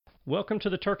Welcome to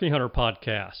the Turkey Hunter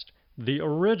Podcast, the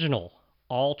original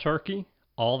all-turkey,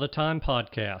 all-the-time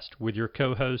podcast with your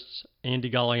co-hosts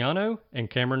Andy Galliano and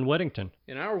Cameron Weddington.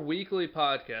 In our weekly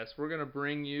podcast, we're going to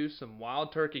bring you some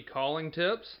wild turkey calling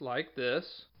tips like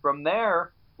this. From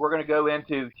there, we're going to go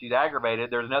into, she's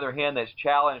aggravated, there's another hen that's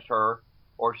challenged her,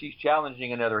 or she's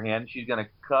challenging another hen, she's going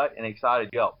to cut an excited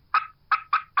yelp.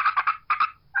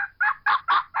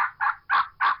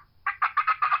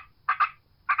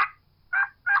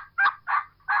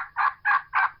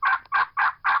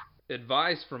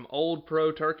 Advice from old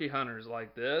pro turkey hunters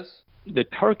like this. The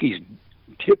turkeys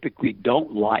typically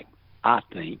don't like, I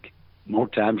think, more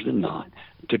times than not,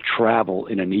 to travel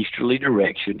in an easterly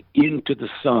direction into the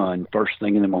sun first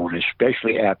thing in the morning,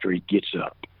 especially after he gets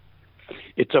up.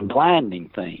 It's a blinding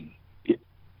thing.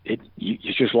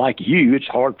 It's just like you. It's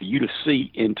hard for you to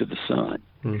see into the sun.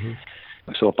 Mm-hmm.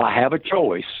 So if I have a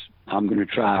choice, I'm going to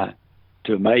try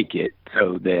to make it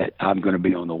so that I'm going to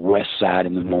be on the west side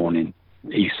in the morning,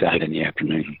 east side in the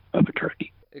afternoon of a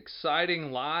turkey.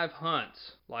 Exciting live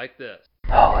hunts like this.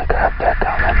 Holy crap, they're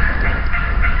coming.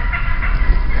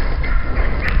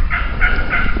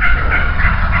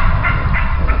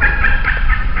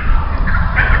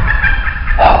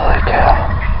 Holy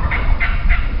cow.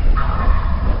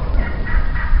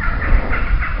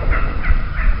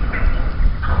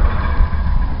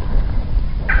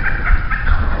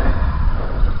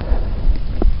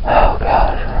 Oh,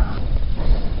 God.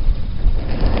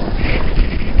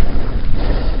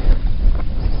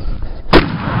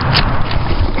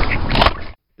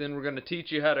 Then we're going to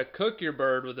teach you how to cook your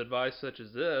bird with advice such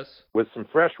as this. With some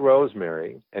fresh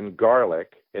rosemary and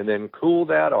garlic, and then cool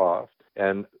that off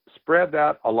and spread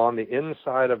that along the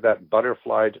inside of that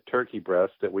butterflied turkey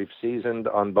breast that we've seasoned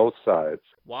on both sides.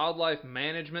 Wildlife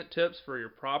management tips for your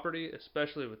property,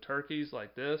 especially with turkeys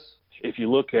like this. If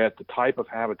you look at the type of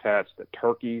habitats that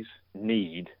turkeys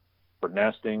need for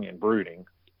nesting and brooding,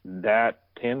 that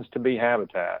tends to be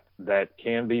habitat that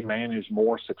can be managed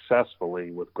more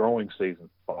successfully with growing season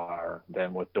fire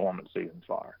than with dormant season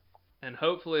fire. And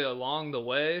hopefully along the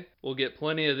way, we'll get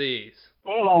plenty of these.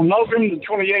 Well, on November the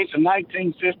 28th of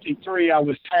 1953, I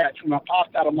was hatched. When I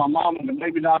popped out of my mom and the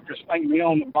baby doctor spanked me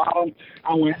on the bottom,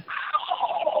 I went,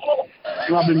 ow!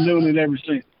 And I've been doing it ever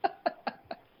since.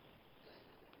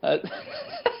 I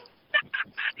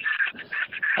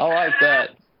like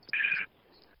that.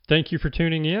 Thank you for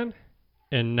tuning in.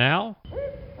 And now,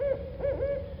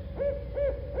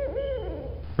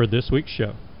 for this week's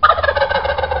show.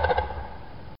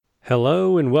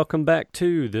 Hello and welcome back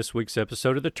to this week's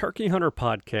episode of the Turkey Hunter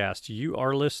Podcast. You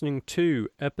are listening to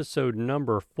episode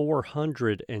number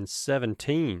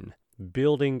 417,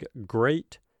 Building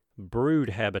Great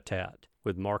Brood Habitat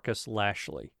with Marcus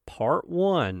Lashley, Part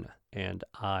 1. And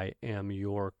I am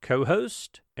your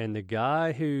co-host and the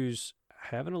guy who's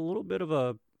having a little bit of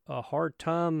a hard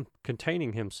time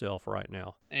containing himself right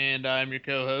now. And I'm your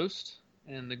co-host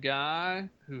and the guy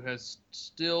who has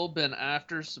still been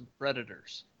after some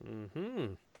predators. Mm-hmm.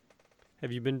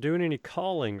 Have you been doing any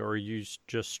calling, or are you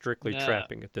just strictly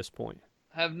trapping at this point?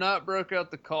 Have not broke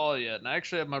out the call yet, and I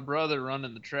actually have my brother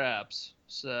running the traps.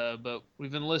 But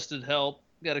we've enlisted help.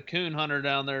 Got a coon hunter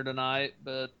down there tonight,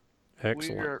 but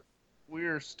Excellent.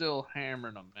 we're still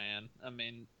hammering them, man. I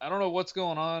mean, I don't know what's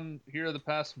going on here the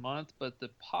past month, but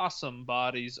the possum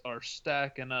bodies are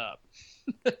stacking up.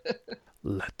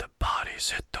 Let the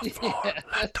bodies hit the floor. Yeah.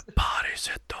 Let the bodies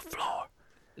hit the floor.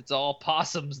 It's all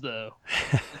possums, though.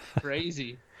 It's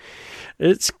crazy.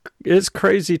 It's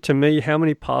crazy to me how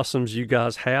many possums you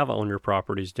guys have on your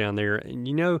properties down there. And,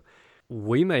 you know,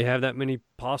 we may have that many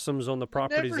possums on the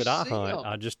properties that I hunt.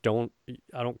 Them.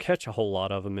 I don't catch a whole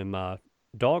lot of them in my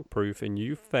dog proof. And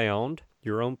you found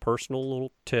your own personal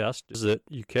little test is that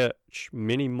you catch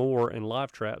many more in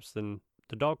live traps than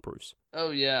the dog proofs. Oh,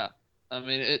 yeah. I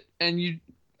mean,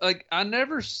 I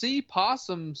never see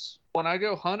possums when I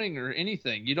go hunting or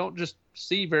anything. You don't just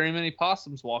see very many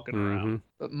possums walking around.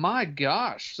 But my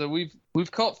gosh, so we've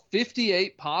caught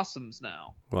 58 possums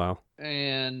now. Wow.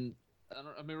 And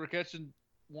we're catching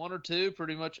one or two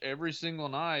pretty much every single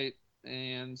night.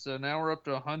 And so now we're up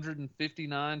to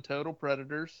 159 total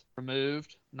predators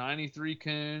removed, 93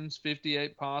 coons,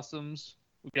 58 possums.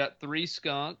 We've got 3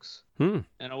 skunks. And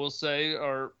I will say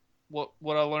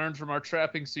what I learned from our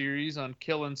trapping series on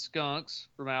killing skunks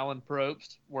from Alan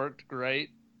Probst worked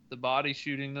great. The body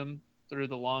shooting them through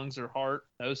the lungs or heart,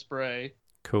 no spray.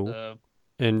 Cool.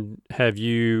 And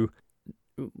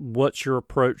what's your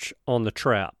approach on the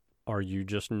trap? Are you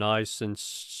just nice and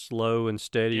slow and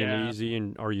steady and easy?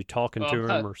 And are you talking to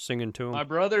him or singing to him? My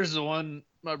brother's the one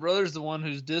my brother's the one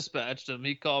who's dispatched him.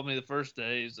 He called me the first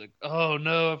day. He's like, "Oh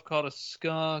no, I've caught a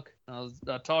skunk."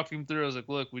 I talked him through. I was like,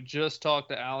 "Look, we just talked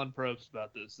to Alan Probst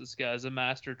about this. This guy's a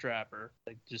master trapper.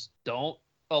 Like, just don't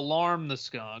alarm the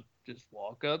skunk. Just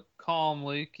walk up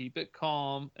calmly, keep it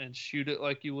calm, and shoot it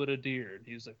like you would a deer." And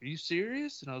he was like, "Are you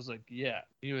serious?" And I was like, "Yeah."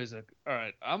 He was like, "All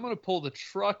right, I'm going to pull the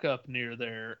truck up near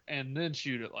there and then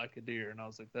shoot it like a deer." And I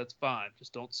was like, "That's fine.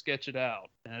 Just don't sketch it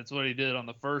out." And that's what he did on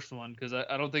the first one, because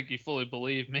I don't think he fully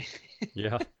believed me.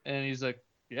 Yeah. And he's like,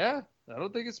 "Yeah, I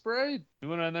don't think it's sprayed." He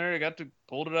went in there,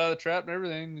 pulled it out of the trap and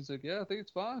everything. He's like, "Yeah, I think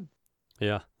it's fine."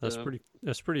 Yeah, that's So-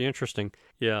 pretty interesting.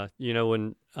 Yeah,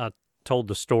 when I told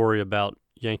the story about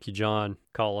Yankee John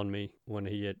calling me when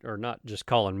he had, or not just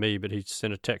calling me, but he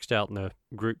sent a text out in the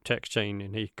group text chain,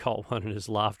 and he caught one in his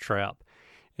live trap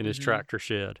in his tractor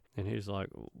shed, and he's like,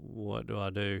 "What do I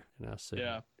do?" And I said,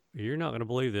 Yeah. "You're not going to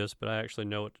believe this, but I actually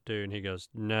know what to do." And he goes,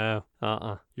 "No,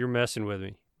 you're messing with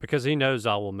me," because he knows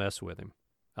I will mess with him.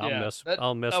 I'll mess I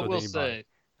with will anybody. say,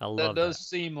 I that love does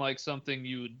seem like something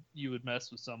you would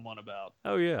mess with someone about.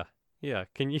 Oh yeah, yeah.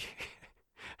 Can you?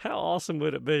 How awesome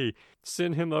would it be?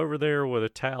 Send him over there with a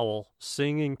towel,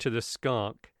 singing to the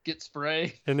skunk, Get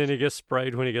sprayed. and then he gets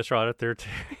sprayed when he gets right up there too.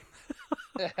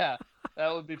 Yeah,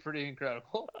 that would be pretty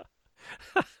incredible.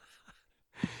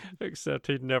 Except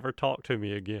he'd never talk to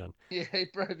me again. Yeah,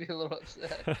 he'd probably be a little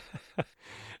upset.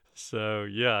 So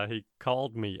yeah, he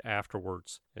called me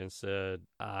afterwards and said,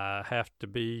 "I have to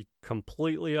be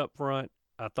completely upfront.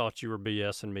 I thought you were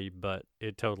BSing me, but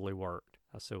it totally worked."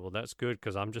 I said, "Well, that's good,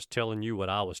 because I'm just telling you what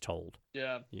I was told."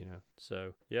 Yeah.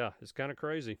 So yeah, it's kind of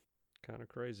crazy.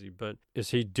 But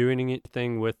is he doing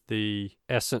anything with the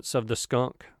essence of the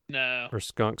skunk No, or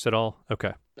skunks at all?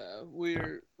 Okay. we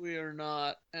are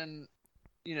not, and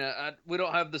we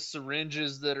don't have the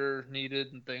syringes that are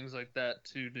needed and things like that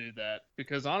to do that,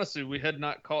 because honestly, we had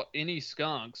not caught any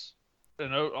skunks,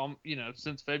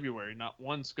 since February, not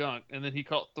one skunk, and then he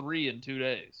caught 3 in 2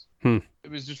 days. It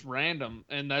was just random,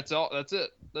 and that's all. That's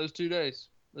it. Those 2 days.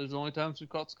 Those are the only times we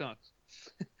caught skunks.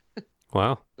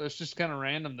 Wow. So it's just kind of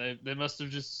random. They must have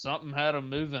just something had them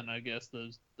moving, I guess,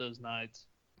 those nights.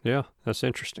 Yeah, that's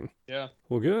interesting. Yeah.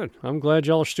 Well, good. I'm glad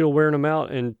y'all are still wearing them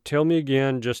out. And tell me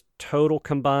again, just total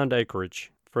combined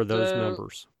acreage for those So,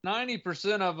 numbers.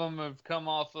 90% of them have come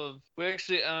off of. We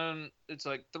actually own, it's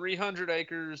like 300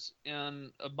 acres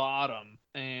in a bottom,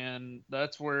 and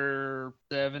that's where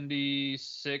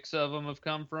 76 of them have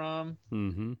come from.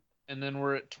 Mm-hmm. And then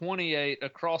we're at 28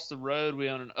 across the road. We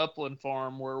own an upland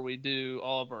farm where we do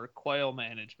all of our quail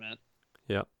management.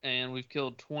 Yep. And we've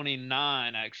killed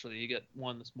 29, actually. You got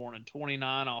one this morning,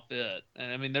 29 off it.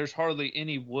 And I mean, there's hardly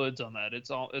any woods on that.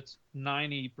 It's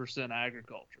 90%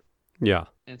 agriculture. Yeah.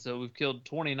 And so we've killed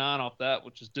 29 off that,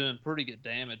 which is doing pretty good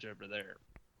damage over there.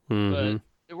 Mm-hmm. But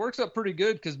it works out pretty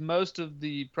good, because most of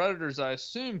the predators, I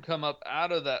assume, come up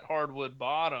out of that hardwood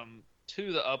bottom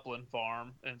to the upland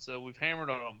farm, and so we've hammered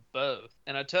on them both.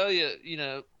 And I tell you,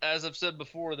 as I've said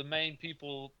before, the main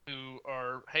people who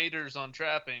are haters on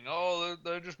trapping,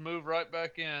 they'll just move right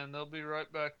back in. They'll be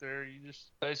right back there. You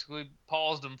just basically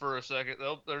paused them for a second.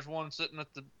 There's one sitting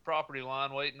at the property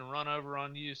line waiting to run over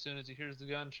on you as soon as he hears the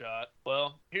gunshot.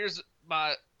 Well, here's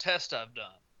my test I've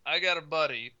done. I got a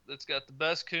buddy that's got the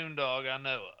best coon dog I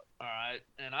know of. All right,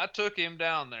 and I took him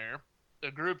down there. A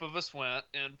group of us went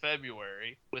in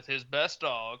February with his best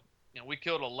dog, and we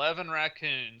killed 11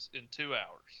 raccoons in 2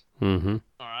 hours. Mm-hmm.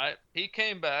 All right. He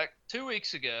came back 2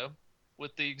 weeks ago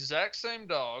with the exact same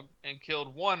dog and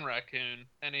killed 1 raccoon,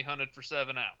 and he hunted for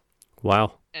 7 hours.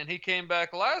 Wow. And he came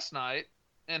back last night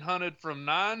and hunted from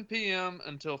 9 p.m.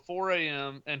 until 4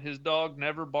 a.m., and his dog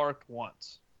never barked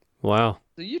once. Wow.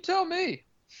 So you tell me.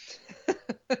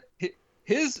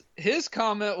 His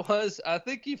comment was, "I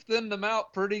think you've thinned them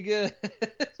out pretty good."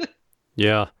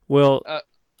 Yeah. Well,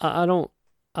 I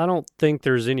don't think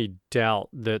there's any doubt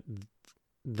that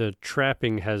the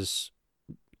trapping has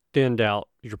thinned out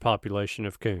your population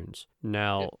of coons.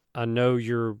 Now, I know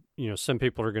some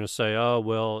people are going to say, "Oh,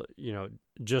 well,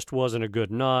 just wasn't a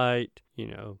good night,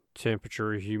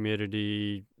 temperature,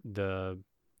 humidity, the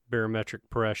barometric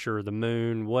pressure, the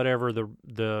moon, whatever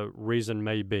the reason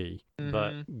may be." Mm-hmm.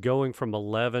 But going from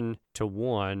 11 to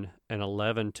 1 and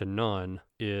 11 to none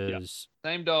is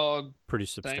Same dog, pretty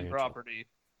substantial. same property.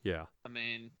 Yeah. I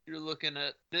mean, you're looking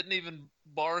at, didn't even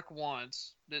bark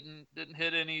once, didn't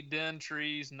hit any den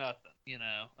trees, nothing.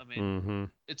 I mean, Mm-hmm.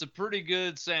 It's a pretty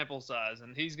good sample size,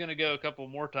 and he's going to go a couple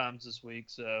more times this week.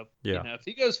 So, Yeah. If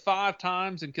he goes 5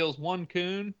 times and kills 1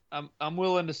 coon, I'm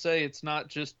willing to say it's not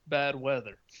just bad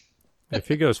weather. If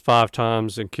he goes 5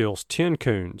 times and kills 10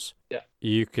 coons, Yeah.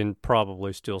 you can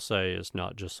probably still say it's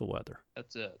not just the weather.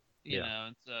 That's it. you Yeah. know,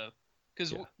 and so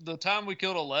because Yeah. the time we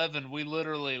killed 11, we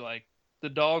literally like the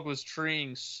dog was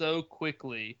treeing so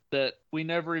quickly that we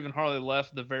never even hardly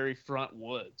left the very front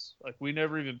woods. Like we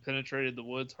never even penetrated the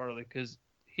woods hardly because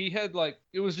he had like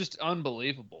it was just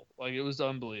unbelievable. Like it was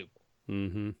unbelievable.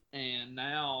 Mm-hmm. And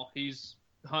now he's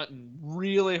hunting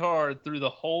really hard through the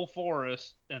whole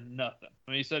forest and nothing.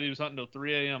 I mean, he said he was hunting till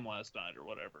 3 a.m. last night or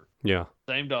whatever. Yeah.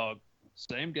 Same dog,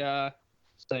 same guy,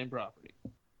 same property.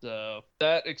 So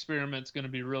that experiment's going to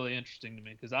be really interesting to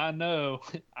me because I know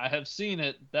I have seen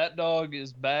it. That dog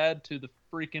is bad to the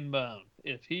freaking bone.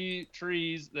 If he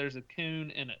trees, there's a coon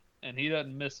in it, and he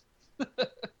doesn't miss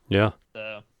it. Yeah.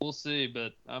 So we'll see,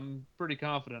 but I'm pretty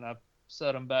confident I've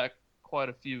set him back quite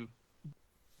a few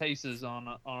paces on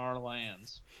our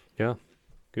lands. Yeah.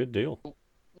 Good deal.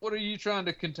 What are you trying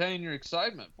to contain your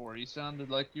excitement for? You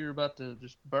sounded like you're about to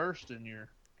just burst in your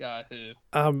guy who.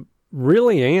 I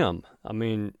really am. I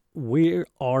mean, we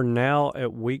are now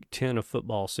at week 10 of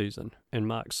football season, and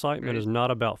my excitement is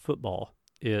not about football.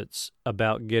 It's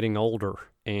about getting older,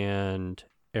 and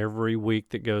every week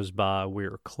that goes by, we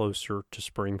are closer to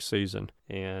spring season.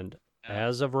 And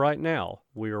as of right now,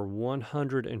 we are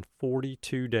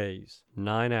 142 days,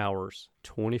 9 hours,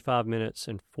 25 minutes,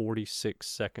 and 46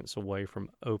 seconds away from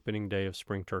opening day of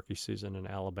spring turkey season in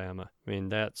Alabama. I mean,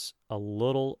 that's a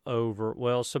little over,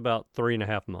 well, it's about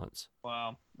 3.5 months.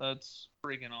 Wow, that's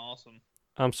freaking awesome.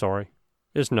 I'm sorry.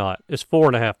 It's not. It's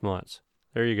 4.5 months.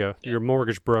 There you go. Yeah. Your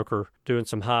mortgage broker doing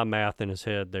some high math in his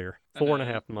head there.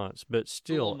 4.5 months, but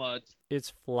still, much.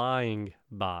 it's flying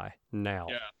by now.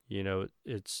 Yeah. You know,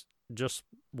 it's just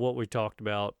what we talked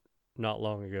about not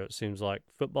long ago. It seems like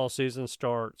football season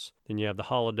starts, then you have the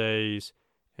holidays,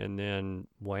 and then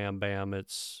wham bam,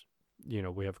 it's, you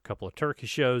know, we have a couple of turkey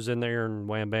shows in there, and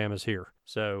wham bam is here.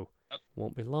 So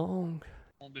won't be long.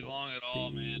 Won't be long at all,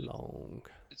 man. Long.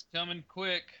 It's coming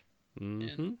quick.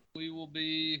 Mm-hmm. And we will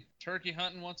be turkey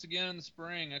hunting once again in the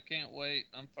spring. I can't wait.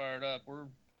 I'm fired up. We're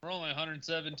only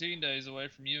 117 days away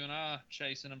from you and I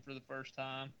chasing them for the first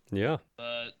time. Yeah.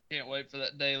 But can't wait for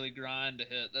that daily grind to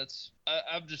hit.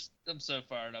 I'm so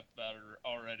fired up about it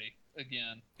already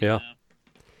again. Yeah.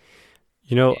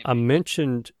 You know, I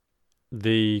mentioned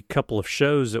the couple of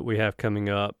shows that we have coming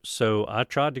up. So I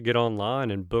tried to get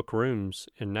online and book rooms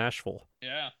in Nashville.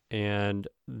 Yeah. And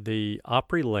the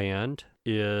Opryland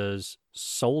is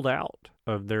sold out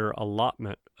of their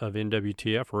allotment of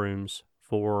NWTF rooms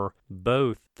for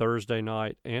both Thursday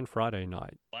night and Friday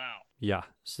night. Wow. Yeah.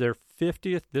 It's their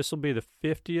 50th. This will be the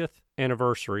 50th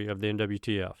anniversary of the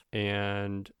NWTF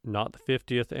and not the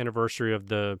 50th anniversary of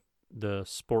the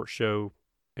sports show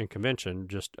and convention,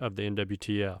 just of the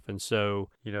NWTF. And so,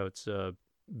 you know, it's a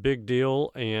big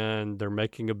deal and they're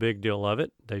making a big deal of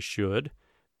it. They should.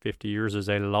 50 years is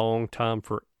a long time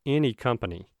for any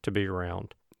company to be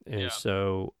around. And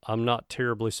so I'm not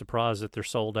terribly surprised that they're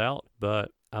sold out, but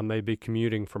I may be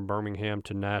commuting from Birmingham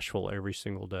to Nashville every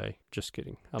single day. Just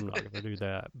kidding. I'm not going to do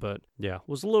that. But yeah,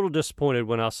 was a little disappointed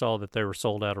when I saw that they were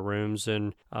sold out of rooms,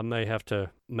 and I may have to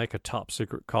make a top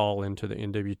secret call into the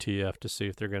NWTF to see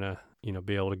if they're going to, you know,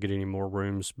 be able to get any more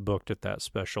rooms booked at that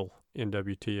special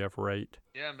NWTF rate.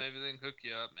 Yeah, maybe they can hook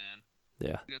you up, man.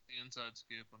 Yeah. Get the inside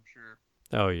scoop, I'm sure.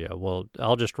 Oh, yeah. Well,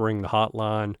 I'll just ring the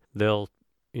hotline. They'll,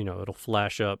 you know, it'll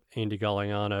flash up Andy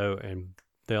Galliano, and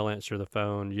they'll answer the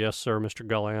phone. Yes, sir, Mr.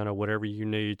 Galliano, whatever you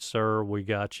need, sir, we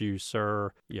got you,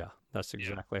 sir. Yeah, that's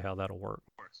exactly how that'll work.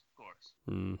 Of course.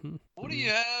 Mm-hmm. What do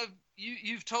you have?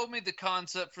 You've told me the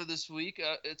concept for this week.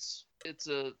 It's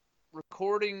a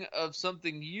recording of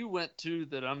something you went to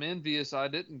that I'm envious I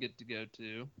didn't get to go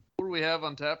to. What do we have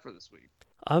on tap for this week?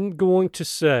 I'm going to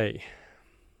say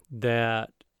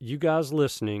that you guys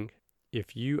listening,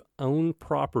 if you own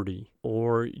property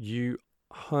or you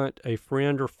hunt a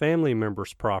friend or family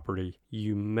member's property,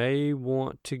 you may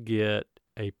want to get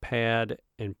a pad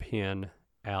and pen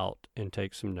out and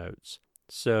take some notes.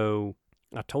 So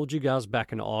I told you guys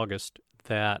back in August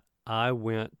that I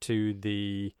went to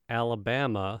the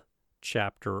Alabama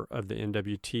chapter of the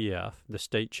NWTF, the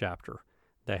state chapter.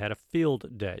 They had a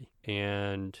field day,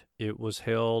 and it was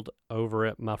held over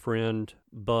at my friend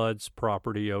Bud's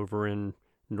property over in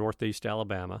Northeast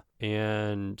Alabama.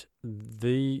 And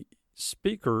the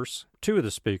speakers, two of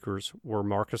the speakers, were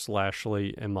Marcus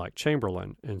Lashley and Mike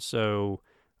Chamberlain. And so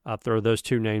I throw those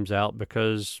two names out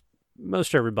because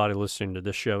most everybody listening to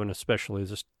this show, and especially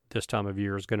this time of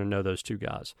year, is going to know those two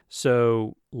guys.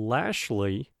 So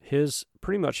Lashley,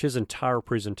 pretty much his entire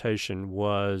presentation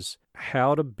was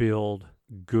how to build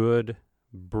good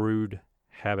brood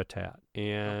habitat.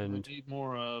 And we need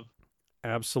more of.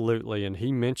 Absolutely. And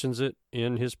he mentions it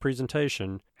in his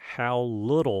presentation, how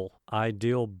little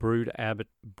ideal brood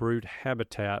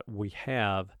habitat we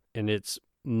have. And it's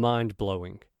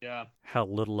mind-blowing. Yeah. How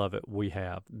little of it we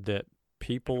have, that I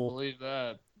people believe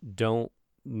that. don't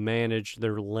manage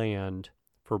their land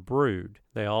for brood.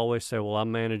 They always say, well,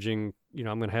 I'm managing,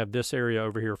 I'm going to have this area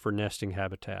over here for nesting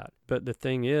habitat. But the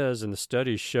thing is, and the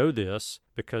studies show this,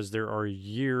 because there are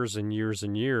years and years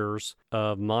and years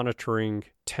of monitoring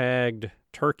tagged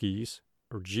turkeys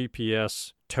or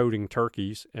GPS toting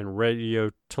turkeys and radio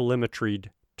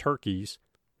telemetried turkeys,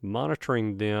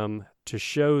 monitoring them to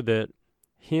show that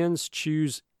hens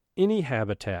choose any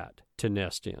habitat to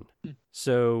nest in.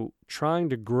 So trying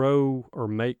to grow or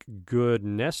make good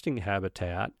nesting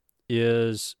habitat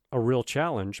is a real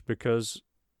challenge, because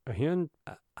a hen,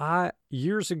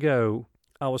 years ago,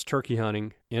 I was turkey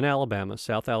hunting in Alabama,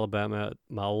 South Alabama,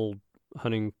 my old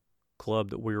hunting club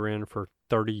that we were in for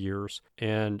 30 years.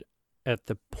 And at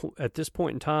this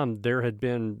point in time, there had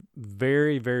been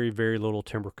very, very, very little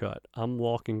timber cut. I'm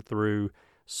walking through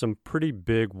some pretty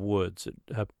big woods that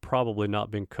have probably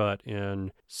not been cut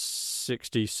in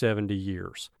 60, 70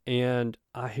 years. And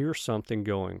I hear something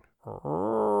going,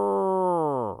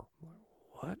 what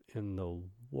in the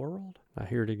world? I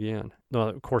hear it again. No,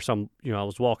 of course, I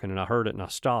was walking and I heard it and I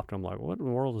stopped. I'm like, what in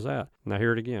the world is that? And I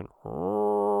hear it again.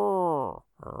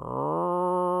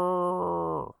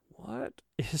 What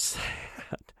is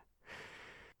that?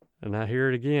 And I hear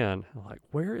it again. I'm like,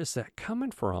 where is that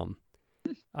coming from?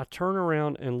 I turn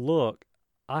around and look.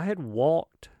 I had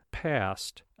walked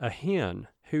past a hen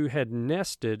who had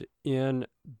nested in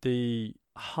the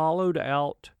hollowed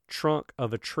out trunk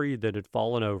of a tree that had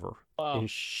fallen over. Wow. And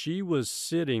she was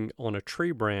sitting on a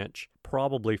tree branch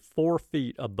probably 4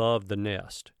 feet above the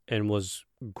nest and was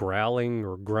growling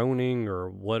or groaning or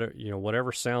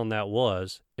whatever sound that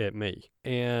was at me.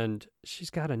 And she's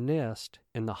got a nest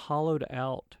in the hollowed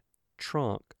out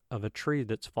trunk of a tree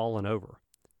that's fallen over.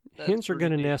 Hens are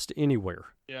going to nest anywhere.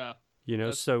 Yeah.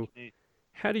 So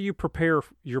how do you prepare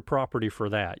your property for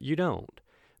that? You don't.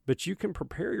 But you can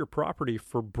prepare your property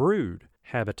for brood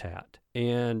habitat.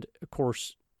 And, of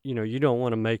course, you don't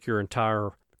want to make your entire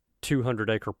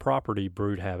 200-acre property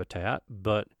brood habitat,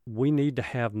 but we need to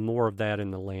have more of that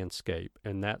in the landscape.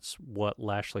 And that's what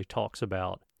Lashley talks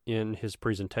about in his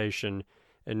presentation.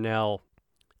 And now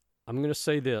I'm going to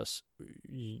say this.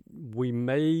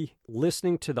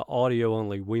 Listening to the audio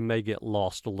only, we may get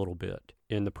lost a little bit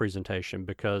in the presentation,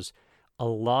 because a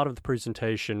lot of the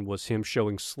presentation was him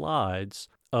showing slides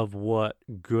of what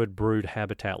good brood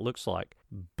habitat looks like.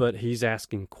 But he's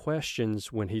asking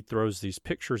questions when he throws these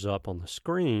pictures up on the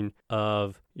screen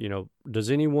of,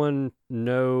 does anyone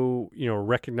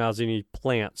recognize any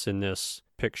plants in this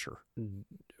picture?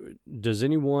 Does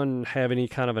anyone have any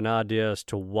kind of an idea as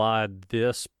to why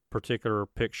this particular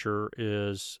picture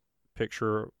is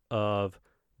picture of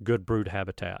good brood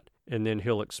habitat? And then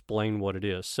he'll explain what it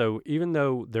is. So even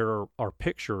though there are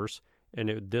pictures,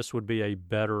 and this would be a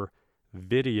better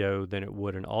video than it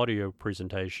would an audio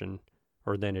presentation,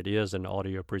 or than it is an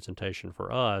audio presentation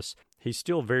for us, he's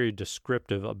still very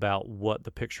descriptive about what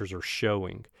the pictures are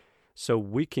showing. So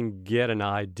we can get an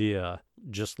idea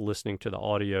just listening to the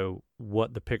audio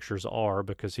what the pictures are,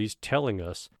 because he's telling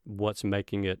us what's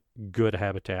making it good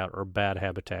habitat or bad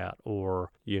habitat,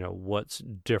 or, what's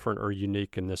different or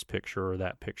unique in this picture or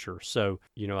that picture. So,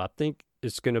 I think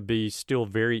it's going to be still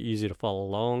very easy to follow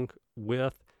along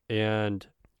with. And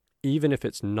even if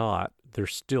it's not,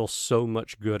 there's still so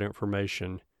much good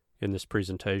information in this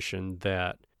presentation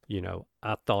that,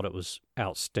 I thought it was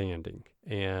outstanding.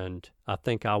 And I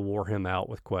think I wore him out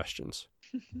with questions.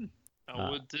 I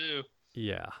would too.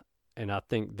 Yeah. And I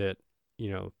think that,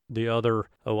 the other,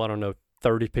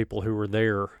 30 people who were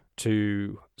there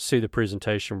to see the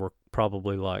presentation were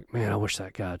probably like, man, I wish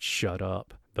that guy'd shut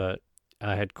up. But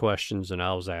I had questions and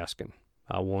I was asking.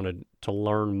 I wanted to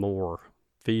learn more,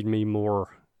 feed me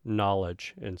more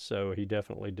knowledge. And so he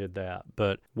definitely did that.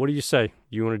 But what do you say?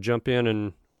 You want to jump in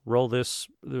and roll this?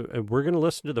 We're going to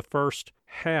listen to the first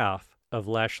half of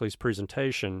Lashley's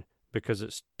presentation, because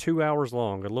it's 2 hours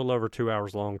long, a little over 2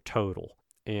 hours long total.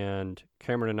 And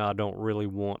Cameron and I don't really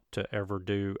want to ever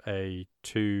do a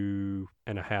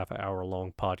 2.5 hour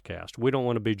long podcast. We don't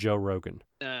want to be Joe Rogan.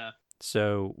 Yeah.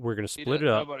 So we're going to split it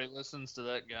up. Nobody listens to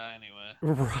that guy anyway.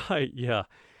 Right, yeah.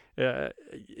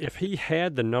 If he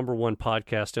had the number one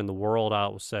podcast in the world, I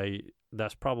would say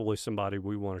that's probably somebody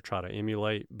we want to try to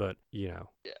emulate, but, Yeah,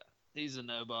 he's a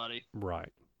nobody.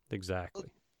 Right, exactly.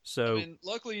 So,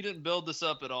 luckily you didn't build this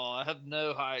up at all. I have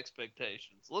no high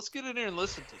expectations. Let's get in here and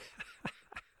listen to it.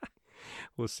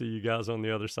 We'll see you guys on the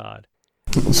other side.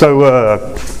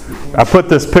 So I put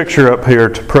this picture up here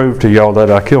to prove to y'all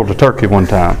that I killed a turkey one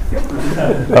time.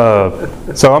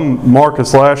 So I'm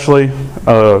Marcus Lashley.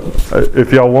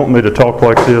 If y'all want me to talk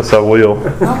like this, I will.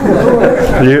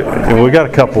 And we got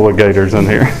a couple of gators in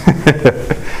here.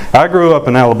 I grew up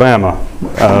in Alabama,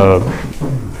 a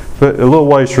little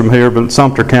ways from here, but in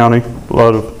Sumter County. A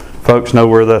lot of folks know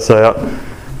where that's at.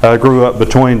 I grew up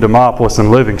between Demopolis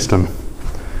and Livingston.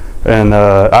 And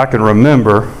I can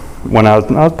remember when I was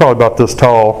probably about this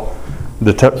tall,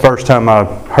 the first time I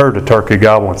heard a turkey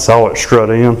gobble and saw it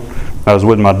strut in. I was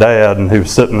with my dad, and he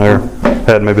was sitting there,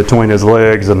 had me between his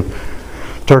legs, and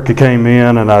turkey came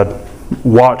in, and I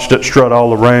watched it strut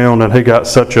all around, and he got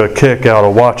such a kick out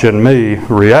of watching me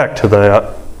react to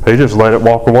that, he just let it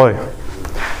walk away.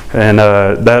 And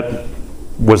that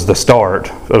was the start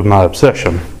of my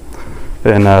obsession.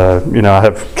 And I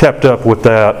have kept up with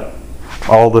that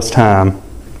all this time,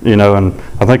 and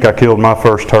I think I killed my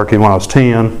first turkey when I was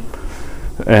 10,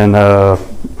 and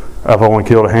I've only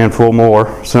killed a handful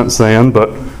more since then, but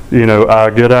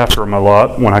I get after them a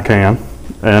lot when I can,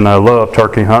 and I love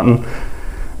turkey hunting.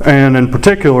 And in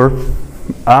particular,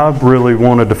 I really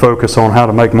wanted to focus on how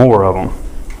to make more of them,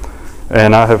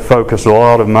 and I have focused a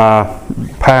lot of my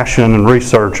passion and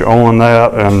research on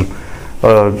that.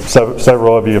 And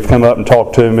several of you have come up and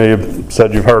talked to me,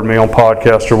 said you've heard me on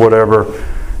podcasts or whatever,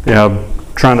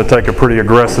 trying to take a pretty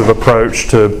aggressive approach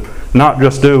to not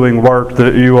just doing work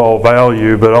that you all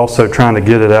value, but also trying to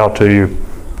get it out to you.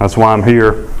 That's why I'm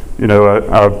here.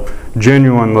 I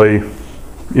genuinely,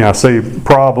 I see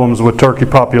problems with turkey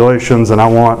populations, and I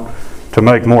want to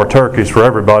make more turkeys for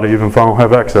everybody, even if I don't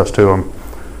have access to them.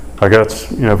 I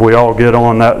guess, if we all get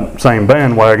on that same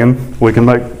bandwagon, we can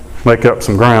make up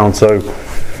some ground. So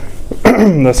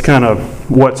that's kind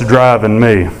of what's driving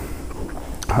me.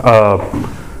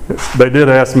 They did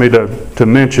ask me to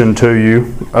mention to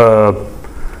you, a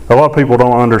lot of people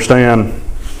don't understand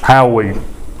how we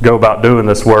go about doing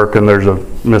this work, and there's a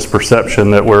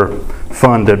misperception that we're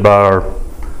funded by our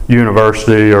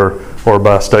university or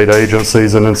by state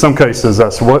agencies, and in some cases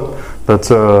that's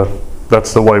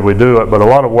the way we do it. But a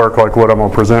lot of work like what I'm going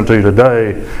to present to you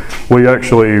today, we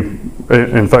actually,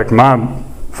 in fact, my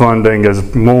funding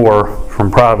is more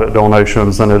from private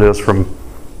donations than it is from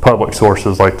public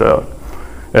sources like that.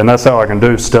 And that's how I can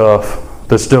do stuff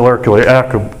that's still locally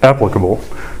applicable.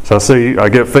 So I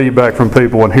get feedback from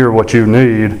people and hear what you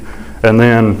need, and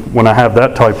then when I have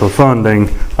that type of funding,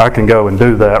 I can go and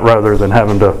do that rather than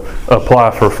having to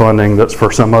apply for funding that's for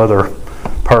some other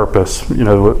purpose,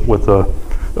 with the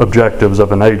objectives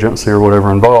of an agency or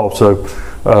whatever involved. So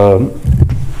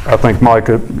I think Mike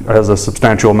has a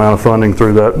substantial amount of funding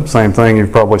through that same thing.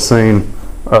 You've probably seen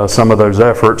some of those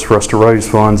efforts for us to raise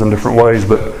funds in different ways.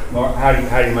 But how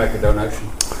do you make a donation?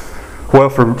 Well,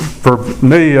 for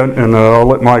me, and I'll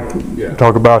let Mike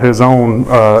talk about his own,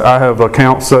 I have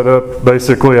accounts set up.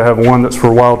 Basically, I have one that's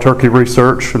for wild turkey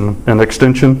research and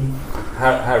extension.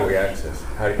 How do we access?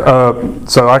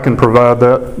 So I can provide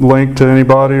that link to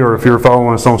anybody, or if you're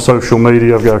following us on social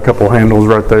media, I've got a couple handles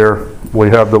right there. We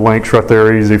have the links right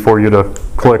there, easy for you to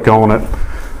click on it.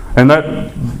 And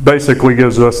that basically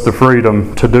gives us the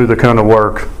freedom to do the kind of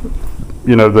work,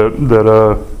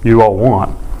 that you all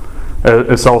want.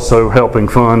 It's also helping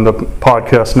fund the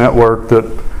podcast network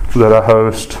that I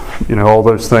host. All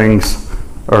those things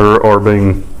are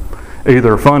being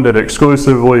either funded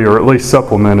exclusively or at least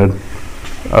supplemented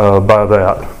by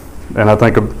that. And I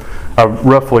think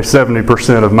roughly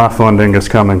 70% of my funding is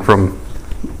coming from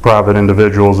private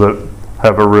individuals that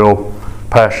have a real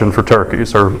passion for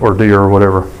turkeys or deer or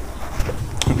whatever.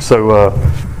 So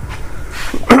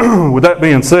with that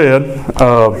being said,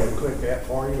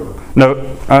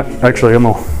 no, actually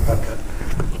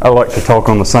I like to talk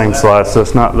on the same slide, so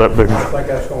it's not that big. I think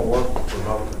that's going to work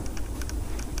remotely.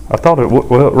 I thought it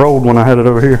rolled when I had it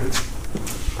over here.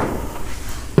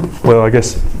 Well, I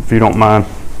guess if you don't mind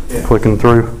clicking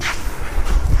through,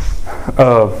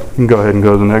 you can go ahead and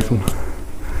go to the next one.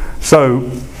 So,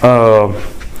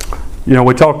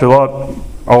 we talked a lot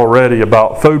already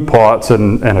about food plots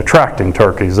and attracting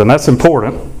turkeys, and that's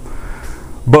important.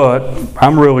 But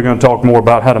I'm really going to talk more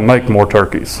about how to make more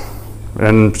turkeys.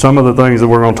 And some of the things that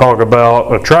we're going to talk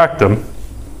about attract them.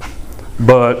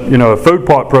 But, a food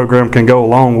plot program can go a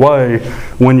long way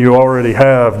when you already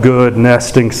have good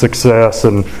nesting success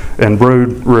and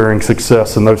brood rearing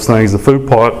success and those things. The food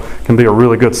plot can be a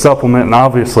really good supplement, and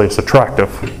obviously it's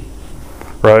attractive,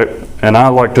 right? And I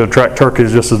like to attract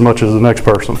turkeys just as much as the next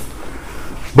person.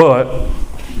 But,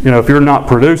 if you're not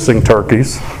producing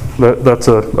turkeys, that's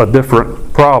a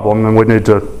different problem, and we need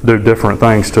to do different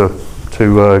things to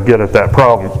get at that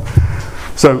problem.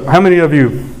 So how many of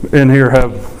you in here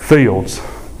have fields,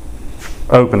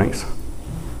 openings?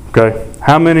 Okay.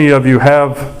 How many of you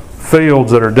have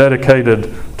fields that are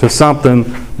dedicated to something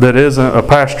that isn't a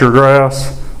pasture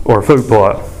grass or a food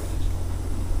plot?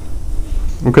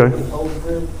 Okay.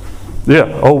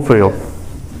 Yeah, old field.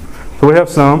 So we have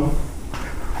some.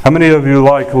 How many of you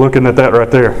like looking at that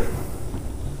right there?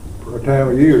 For a time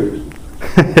of years.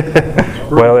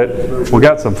 Well, we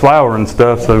got some flower and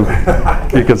stuff, so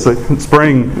you can see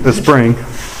spring is spring.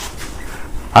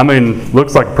 I mean,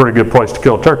 looks like a pretty good place to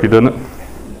kill a turkey, doesn't it?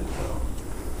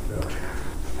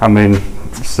 I mean,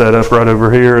 set up right over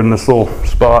here in this little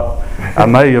spot. I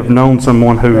may have known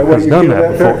someone who has done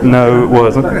that before. No, it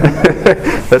wasn't.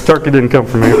 That turkey didn't come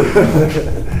from here.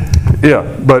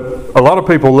 Yeah, but a lot of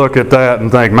people look at that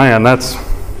and think, man, that's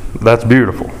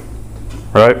beautiful,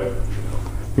 right?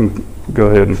 You can go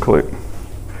ahead and click.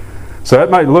 So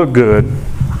that might look good,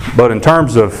 but in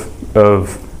terms of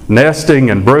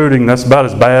nesting and brooding, that's about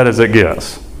as bad as it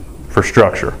gets for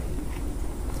structure,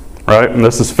 right? And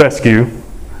this is fescue,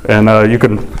 and you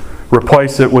can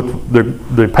replace it with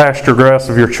the pasture grass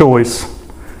of your choice.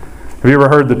 Have you ever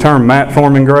heard the term mat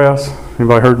forming grass?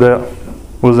 Anybody heard that?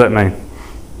 What does that mean?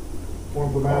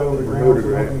 Forms the mat over the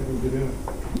ground.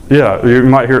 Yeah, you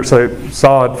might hear it say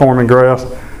sod forming grass.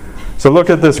 So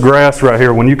look at this grass right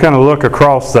here. When you kind of look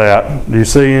across that, do you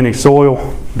see any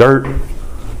soil, dirt,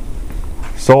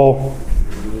 soil?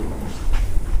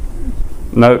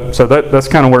 No, so that's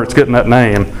kind of where it's getting that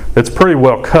name. It's pretty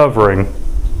well covering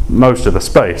most of the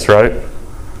space, right?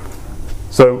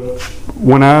 So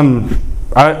when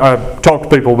I talk to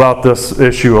people about this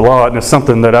issue a lot, and it's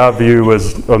something that I view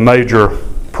as a major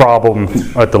problem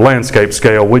at the landscape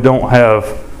scale. We don't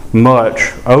have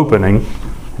much opening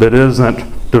that isn't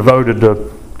devoted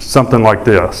to something like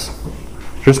this.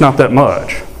 Just not that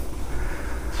much.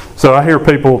 So I hear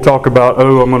people talk about,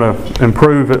 oh, I'm going to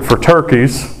improve it for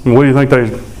turkeys. What do you think they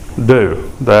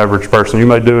do, the average person? You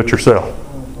may do it yourself.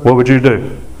 What would you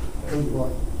do?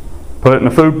 Put it in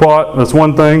a food plot. That's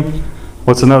one thing.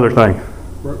 What's another thing?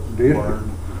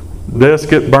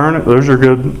 Disc it, burn it. Those are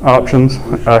good options.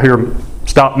 I hear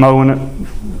stop mowing it.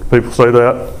 People say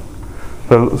that.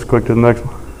 So let's click to the next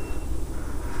one.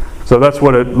 So that's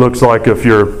what it looks like if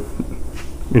you're,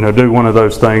 do one of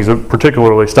those things,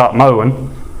 particularly stop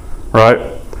mowing, right?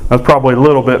 That's probably a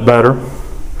little bit better.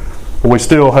 But we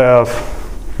still have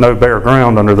no bare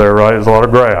ground under there, right? There's a lot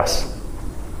of grass.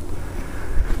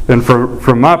 And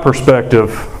from my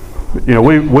perspective,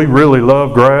 we really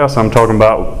love grass. I'm talking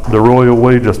about the royal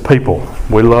we, just people.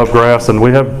 We love grass, and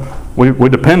we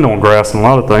depend on grass in a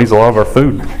lot of things. A lot of our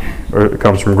food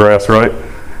comes from grass, right?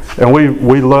 And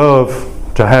we love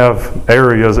to have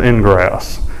areas in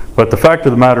grass. But the fact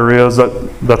of the matter is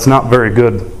that's not very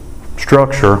good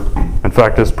structure. In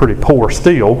fact, it's pretty poor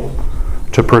steel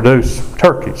to produce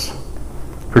turkeys.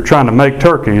 If you're trying to make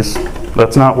turkeys,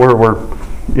 that's not where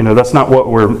that's not what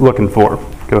we're looking for.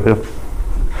 Go ahead.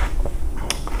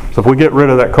 So if we get rid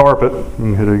of that carpet, you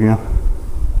can hit it again.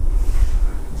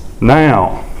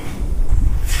 Now,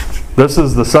 this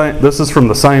is the same. This is from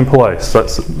the same place.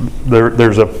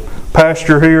 There's a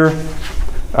pasture here.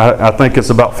 I think it's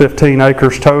about 15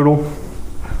 acres total.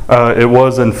 It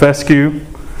was in fescue,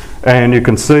 and you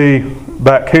can see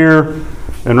back here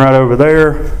and right over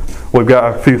there, we've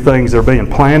got a few things that are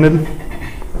being planted.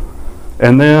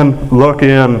 And then look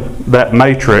in that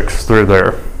matrix through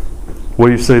there. What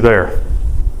do you see there?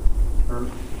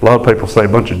 A lot of people say a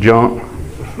bunch of junk,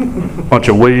 a bunch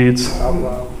of weeds.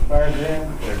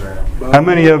 How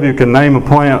many of you can name a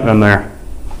plant in there?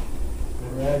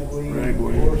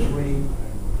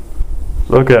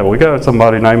 Look at it. We got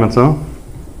somebody naming some.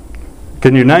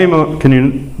 Can you name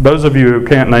them? Those of you who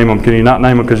can't name them, can you not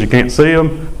name them because you can't see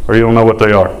them, or you don't know what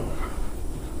they are?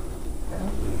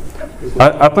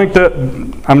 I think that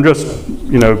I'm just,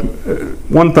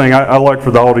 one thing I like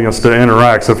for the audience to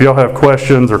interact. So if y'all have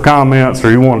questions or comments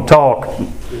or you want to talk,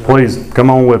 please come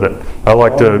on with it. I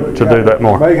like to do that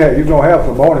more. You're going to have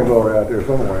some morning glory out there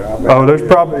somewhere. There's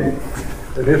probably...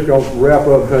 And it's going to wrap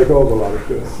up and take over a lot of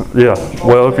stuff. Yeah.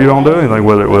 Well, if you don't do anything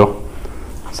with it, it will.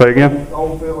 Say again?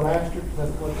 Old field Astor,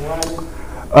 that's what the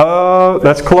line is?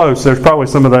 That's close. There's probably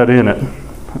some of that in it.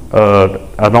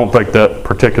 I don't think that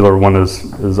particular one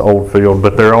is old field,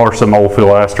 but there are some old field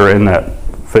aster in that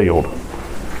field.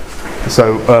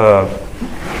 So,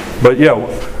 but yeah,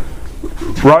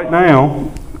 right now,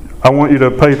 I want you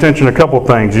to pay attention to a couple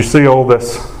things. You see all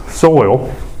this soil.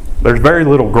 There's very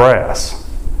little grass,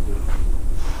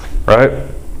 right?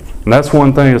 And that's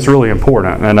one thing that's really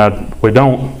important, and we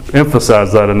don't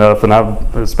emphasize that enough, and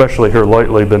I've, especially here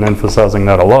lately, been emphasizing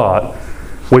that a lot.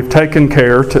 we've taken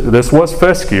care to, this was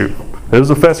fescue. It was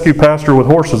a fescue pasture with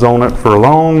horses on it for a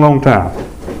long, long time.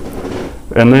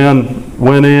 And then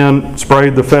went in,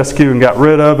 sprayed the fescue and got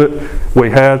rid of it. We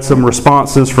had some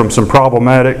responses from some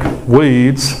problematic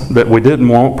weeds that we didn't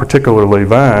want, particularly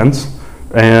vines,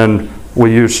 and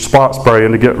we used spot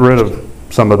spraying to get rid of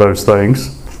some of those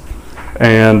things.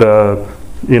 And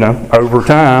over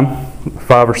time,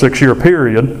 5 or 6 year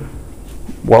period,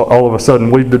 well, all of a sudden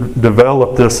we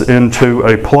developed this into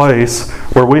a place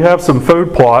where we have some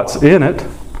food plots in it,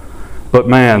 but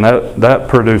man, that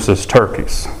produces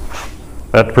turkeys.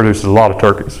 That produces a lot of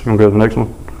turkeys. You want to go to the next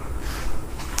one?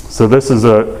 So this is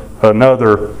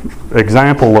another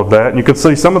example of that. And you can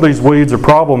see some of these weeds are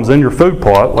problems in your food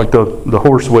plot, like the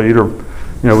horseweed, or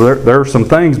there are some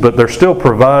things, but they're still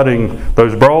providing,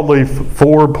 those broadleaf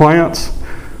forward plants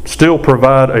still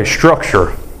provide a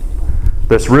structure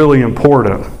that's really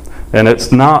important, and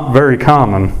it's not very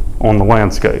common on the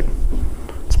landscape,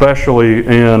 especially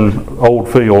in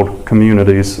old field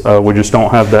communities. We just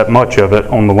don't have that much of it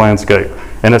on the landscape,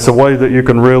 and it's a way that you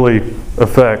can really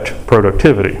affect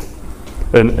productivity,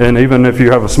 and even if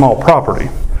you have a small property,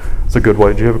 it's a good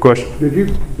way. Do you have a question? Did you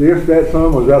dish that some,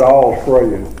 or was that all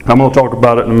spraying? I'm going to talk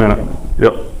about it in a minute.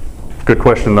 Yep. Good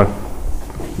question though.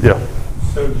 Yeah.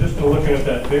 So just in looking at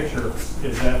that picture,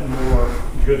 is that more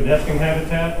good nesting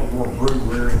habitat or more brood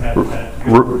rearing habitat?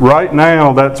 Right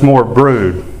now, that's more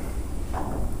brood.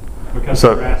 Because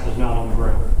the grass is not on the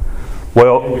ground.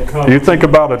 Well, you think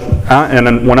about it,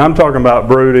 and when I'm talking about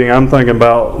brooding, I'm thinking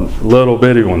about little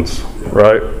bitty ones,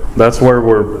 right? That's where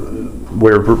we're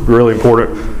really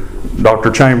important.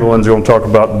 Dr. Chamberlain's going to talk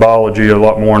about biology a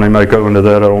lot more, and he may go into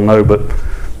that, I don't know, but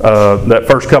that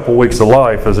first couple weeks of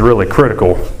life is really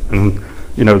critical. And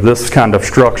this kind of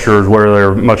structure is where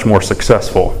they're much more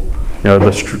successful.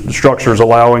 The structure is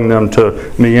allowing them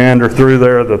to meander through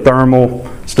there. The thermal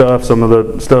stuff, some of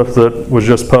the stuff that was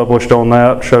just published on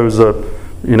that shows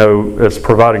it's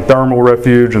providing thermal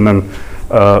refuge, and then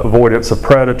avoidance of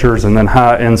predators, and then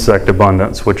high insect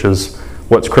abundance, which is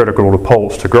what's critical to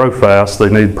poults to grow fast. They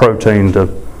need protein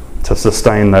to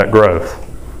sustain that growth.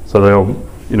 So they'll,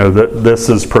 this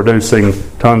is producing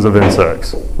tons of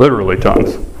insects, literally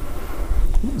tons.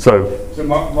 So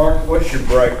Mark, what's your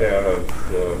breakdown of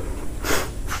the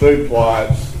food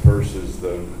plots versus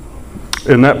the?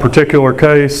 In that particular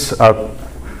case,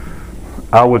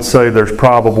 I would say there's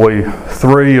probably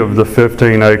 3 of the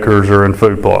 15 acres are in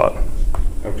food plot.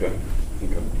 Okay.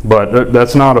 But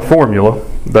that's not a formula.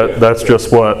 That's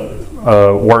just what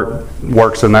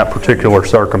works in that particular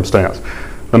circumstance.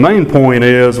 The main point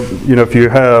is, if you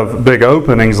have big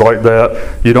openings like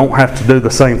that, you don't have to do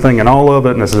the same thing in all of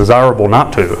it, and it's desirable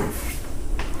not to.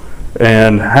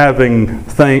 And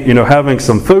having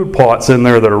some food plots in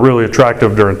there that are really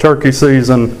attractive during turkey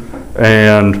season,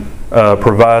 and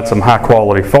provide some high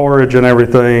quality forage and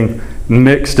everything,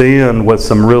 mixed in with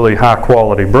some really high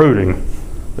quality brooding,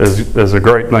 is a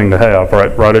great thing to have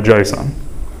right adjacent.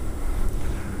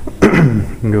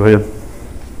 Go ahead.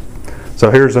 So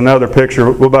here's another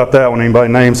picture. What about that one?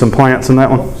 Anybody name some plants in that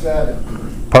one? Poke salad.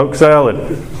 Poke salad.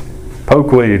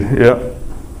 Pokeweed, yep.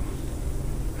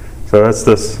 So that's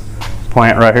this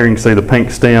plant right here. You can see the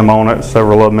pink stem on it,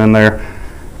 several of them in there.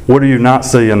 What do you not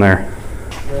see in there?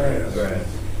 Grass.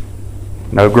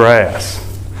 No grass.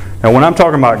 Now when I'm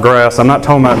talking about grass, I'm not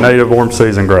talking about native warm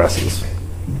season grasses,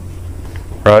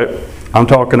 right? I'm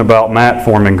talking about mat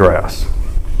forming grass.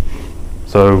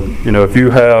 So, if you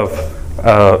have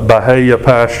Bahia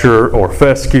pasture or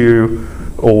fescue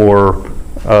or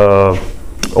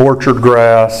orchard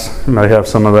grass, you may have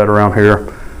some of that around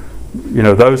here.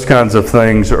 Those kinds of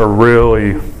things are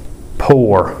really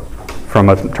poor from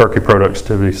a turkey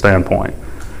productivity standpoint.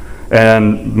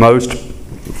 And most,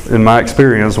 in my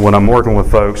experience, when I'm working with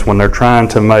folks, when they're trying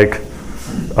to make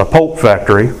a poult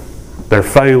factory, they're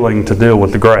failing to deal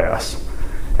with the grass.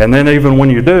 And then even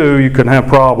when you do, you can have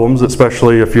problems,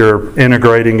 especially if you're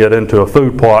integrating it into a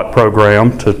food plot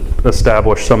program to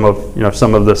establish some of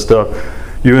this stuff.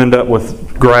 You end up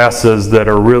with grasses that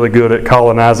are really good at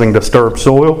colonizing disturbed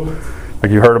soil. Like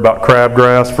you heard about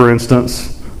crabgrass, for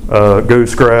instance,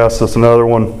 goosegrass, that's another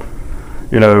one.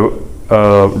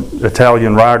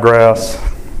 Italian ryegrass,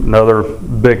 another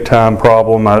big time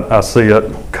problem. I see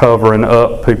it covering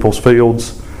up people's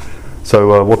fields.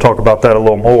 So we'll talk about that a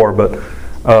little more, but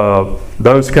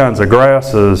those kinds of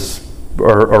grasses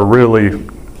are really,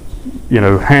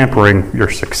 hampering your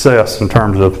success in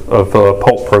terms of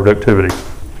poult productivity.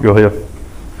 Go ahead.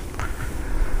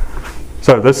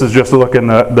 So this is just looking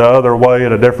the other way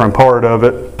at a different part of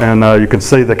it, and you can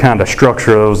see the kind of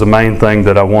structure. That was the main thing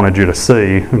that I wanted you to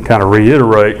see and kind of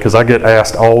reiterate, because I get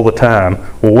asked all the time,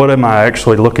 well, what am I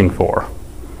actually looking for?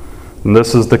 And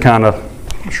this is the kind of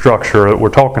structure that we're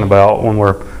talking about when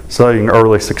we're saying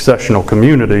early successional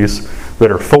communities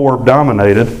that are forb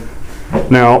dominated.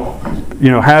 Now,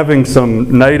 having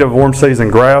some native warm season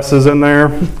grasses in there,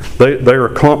 they are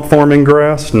clump forming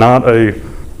grass, not a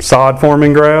sod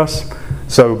forming grass.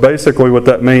 So basically what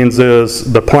that means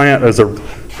is the plant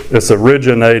it's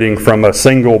originating from a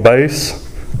single base,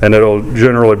 and it'll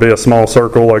generally be a small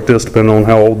circle like this depending on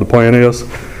how old the plant is.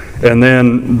 And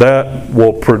then that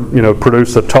will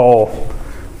produce a tall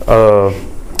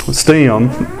stem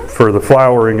for the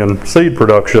flowering and seed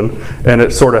production, and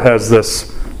it sort of has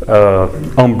this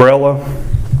umbrella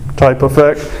type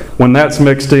effect. When that's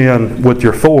mixed in with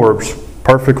your forbs,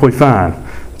 perfectly fine.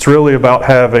 It's really about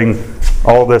having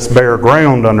all this bare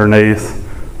ground underneath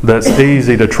that's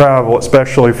easy to travel,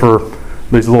 especially for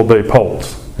these little bitty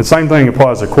poles. The same thing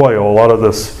applies to quail. A lot of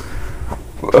this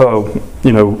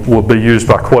will be used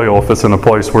by quail if it's in a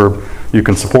place where you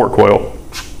can support quail.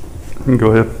 You can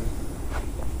go ahead.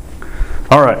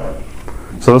 All right,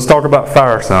 so let's talk about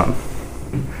fire sign.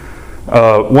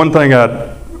 One thing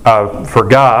I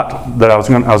forgot that I was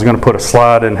going to put a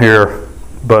slide in here,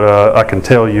 but I can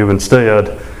tell you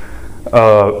instead.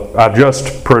 I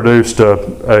just produced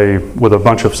with a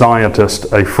bunch of scientists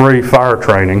a free fire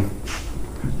training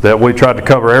that we tried to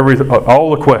cover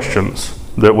all the questions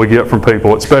that we get from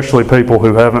people, especially people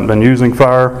who haven't been using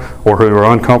fire or who are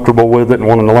uncomfortable with it and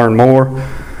wanting to learn more.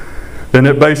 And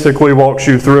it basically walks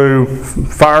you through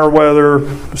fire weather,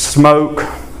 smoke,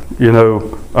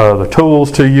 the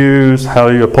tools to use, how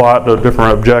you apply it to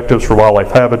different objectives for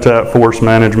wildlife habitat, forest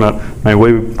management.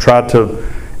 We tried to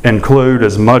include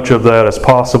as much of that as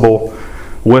possible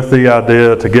with the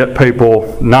idea to get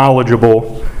people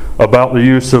knowledgeable about the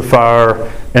use of fire,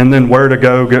 and then where to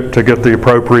go to get the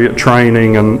appropriate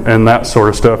training and that sort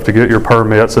of stuff to get your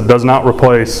permits. It does not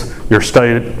replace your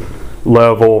state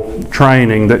level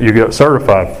training that you get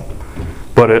certified,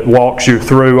 but it walks you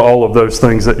through all of those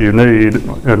things that you need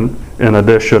in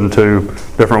addition to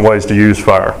different ways to use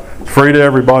fire. It's free to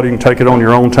everybody. You can take it on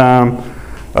your own time.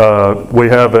 We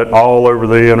have it all over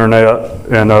the internet,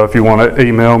 and if you want to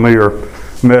email me or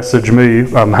message me,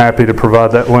 I'm happy to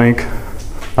provide that link.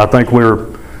 I think we're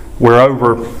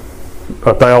over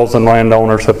 1,000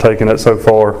 landowners have taken it so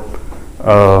far,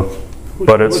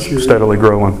 but it's steadily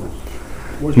growing.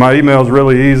 My email is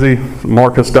really easy,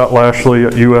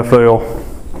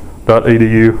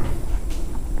 marcus.lashley@ufl.edu.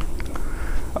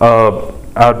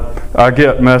 I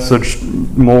get messaged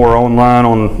more online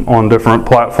on different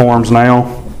platforms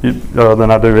now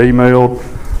than I do email,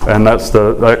 and that's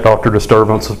that Dr.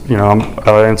 Disturbance.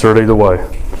 I answer it either way.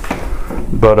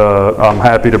 But I'm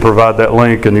happy to provide that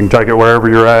link, and you can take it wherever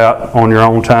you're at on your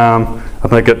own time. I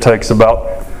think it takes about,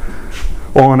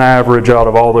 on average, out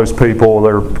of all those people,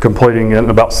 they're completing it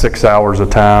in about 6 hours a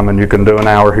time, and you can do an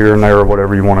hour here and there or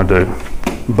whatever you want to do.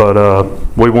 But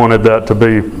we wanted that to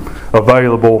be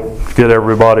available to get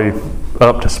everybody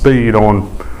up to speed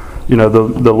on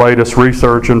the latest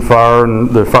research in fire and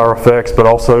the fire effects, but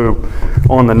also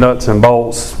on the nuts and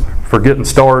bolts for getting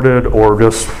started, or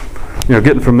just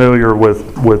getting familiar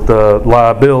with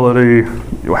liability,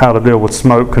 how to deal with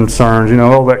smoke concerns,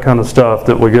 all that kind of stuff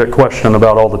that we get questioned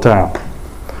about all the time.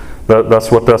 That's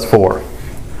what that's for.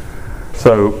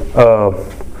 So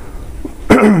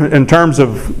in terms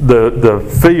of the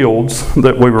fields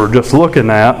that we were just looking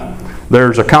at,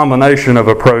 there's a combination of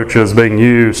approaches being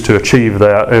used to achieve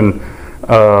that, and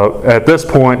at this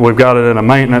point we've got it in a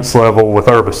maintenance level with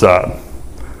herbicide.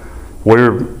 We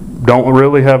don't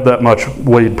really have that much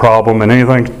weed problem, and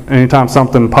anytime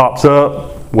something pops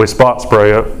up, we spot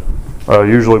spray it,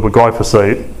 usually with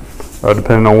glyphosate,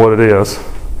 depending on what it is,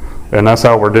 and that's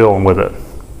how we're dealing with it.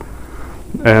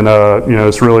 And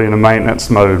it's really in a maintenance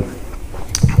mode.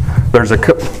 There's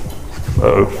go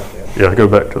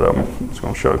back to that one. It's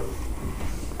going to show.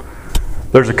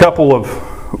 There's a couple of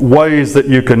ways that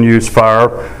you can use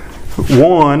fire.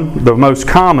 One, the most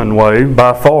common way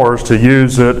by far, is to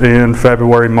use it in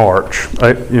February, March.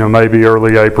 Maybe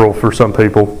early April for some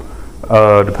people,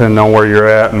 depending on where you're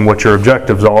at and what your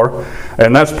objectives are.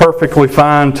 And that's perfectly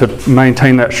fine to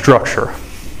maintain that structure.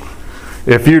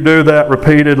 If you do that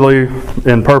repeatedly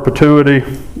in perpetuity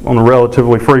on a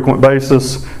relatively frequent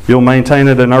basis, you'll maintain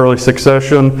it in early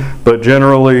succession, but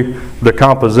generally the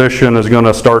composition is going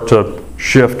to start to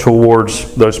shift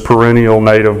towards those perennial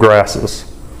native grasses,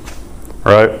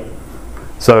 right?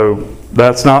 So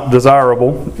That's not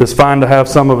desirable. It's fine to have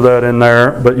some of that in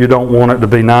there, but you don't want it to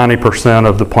be 90%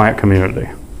 of the plant community.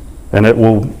 And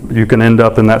you can end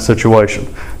up in that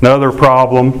situation. Another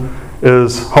problem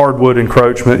is hardwood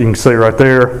encroachment. You can see right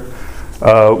there.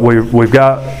 We've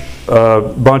got a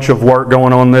bunch of work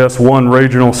going on this. One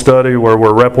regional study where we're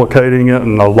replicating it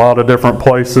in a lot of different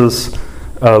places,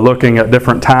 looking at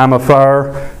different time of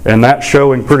fire, and that's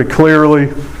showing pretty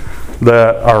clearly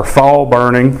that our fall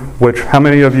burning, which, how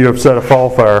many of you have set a fall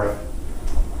fire?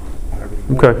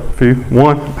 Okay, a few.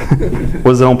 One?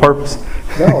 Was it on purpose?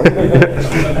 No.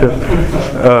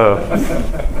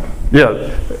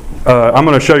 I'm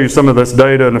going to show you some of this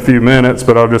data in a few minutes,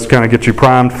 but I'll just kind of get you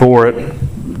primed for it.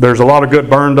 There's a lot of good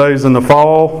burn days in the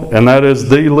fall, and that is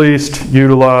the least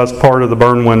utilized part of the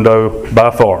burn window by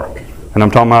far. And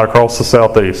I'm talking about across the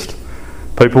southeast.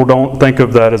 People don't think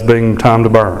of that as being time to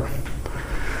burn.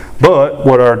 But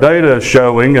what our data is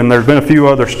showing, and there's been a few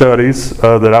other studies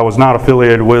that I was not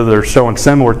affiliated with that are showing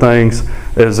similar things,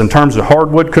 is in terms of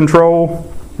hardwood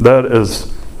control, that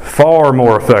is far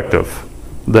more effective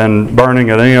than burning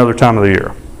at any other time of the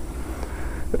year.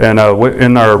 And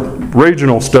in our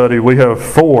regional study, we have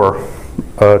 4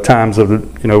 times of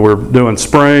we're doing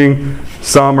spring,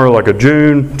 summer, like a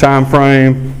June time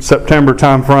frame, September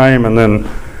time frame, and then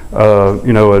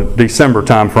a December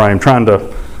time frame, trying to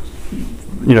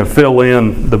fill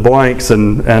in the blanks,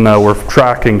 and we're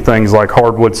tracking things like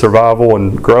hardwood survival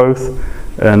and growth,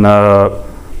 and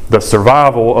the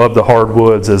survival of the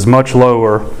hardwoods is much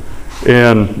lower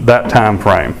in that time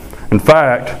frame. In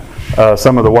fact,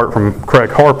 some of the work from Craig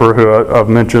Harper, who I've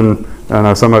mentioned,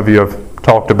 and some of you have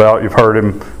talked about, you've heard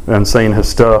him and seen his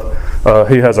stuff.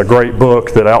 He has a great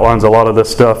book that outlines a lot of this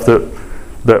stuff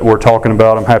that we're talking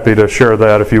about. I'm happy to share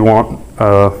that if you want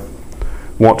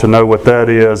to know what that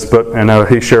is. But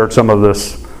he shared some of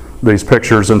these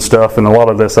pictures and stuff, and a lot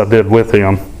of this I did with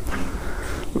him.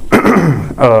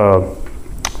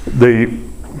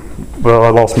 I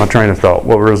lost my train of thought.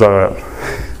 What was I at?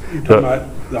 You're talking about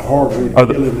the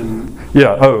hardwood.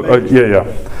 Yeah.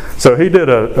 So he did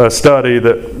a study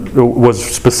that was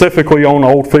specifically on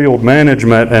old field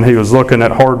management, and he was looking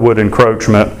at hardwood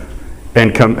encroachment,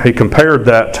 and he compared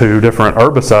that to different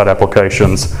herbicide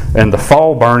applications, and the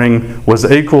fall burning was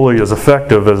equally as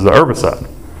effective as the herbicide.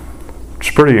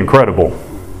 It's pretty incredible.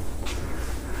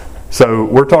 So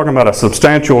we're talking about a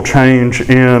substantial change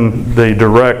in the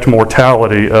direct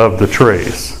mortality of the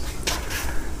trees.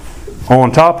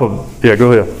 On top of,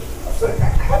 go ahead.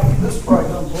 This is probably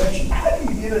dumb question. How do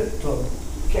you get it to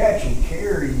catch and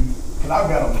carry? And I've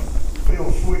got a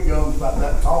field sweet gums about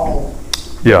that tall.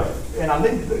 Yeah. And I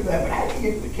need to do that, but how do you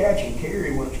get it to catch and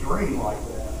carry when it's green like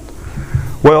that?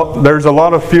 Well, there's a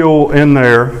lot of fuel in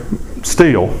there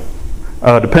still,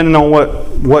 depending on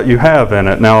what you have in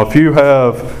it. Now, if you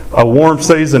have a warm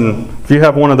season, if you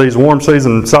have one of these warm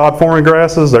season sod forming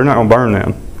grasses, they're not going to burn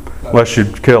then unless you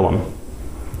kill them.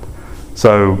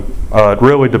 So it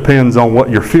really depends on what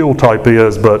your fuel type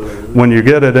is, but when you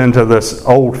get it into this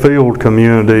old field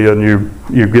community and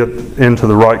you get into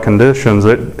the right conditions,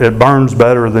 it burns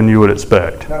better than you would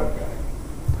expect. Okay.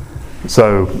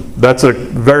 So that's a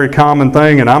very common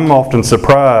thing, and I'm often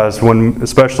surprised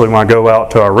especially when I go out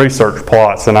to our research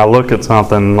plots and I look at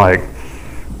something like,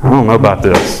 I don't know about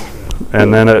this,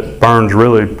 and then it burns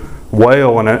really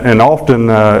well. And often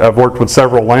I've worked with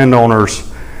several landowners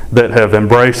that have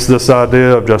embraced this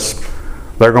idea of just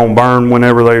they're going to burn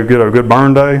whenever they get a good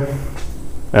burn day,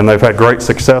 and they've had great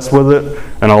success with it.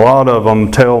 And a lot of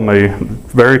them tell me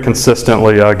very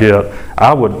consistently, I'd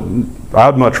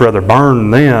much rather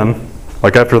burn then,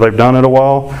 like after they've done it a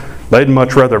while, they'd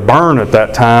much rather burn at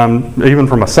that time, even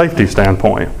from a safety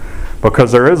standpoint,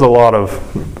 because there is a lot of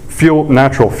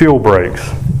natural fuel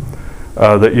breaks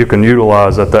that you can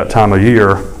utilize at that time of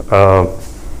year.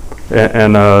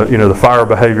 The fire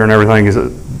behavior and everything is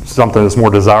something that's more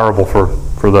desirable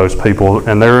for those people,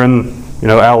 and they're in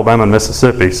Alabama and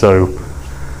Mississippi. So,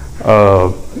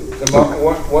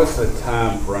 what's the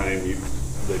time frame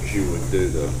that you would do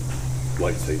the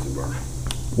late season burn?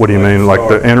 What do you mean, like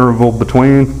the interval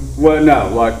between? Well, no,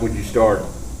 like would you start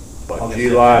like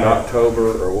July and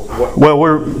October, or what?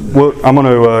 Well, I'm going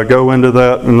to go into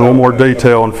that in a little more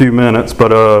detail in a few minutes,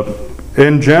 but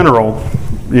in general,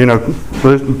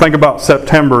 think about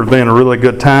September being a really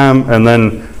good time, and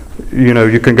then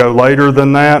you can go later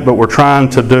than that, but we're trying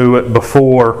to do it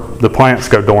before the plants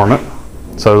go dormant.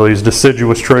 So these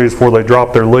deciduous trees, before they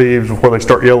drop their leaves, before they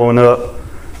start yellowing up,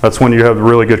 that's when you have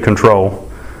really good control.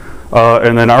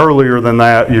 And then earlier than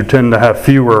that, you tend to have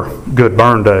fewer good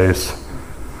burn days.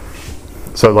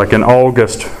 So like in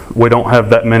August, we don't have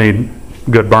that many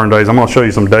good burn days. I'm going to show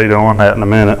you some data on that in a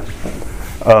minute.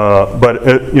 But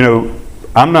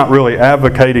I'm not really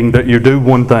advocating that you do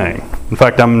one thing. In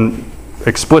fact, I'm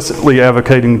explicitly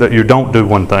advocating that you don't do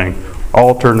one thing.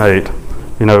 Alternate,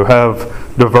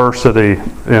 have diversity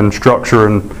in structure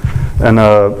and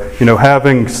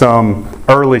having some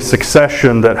early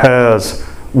succession that has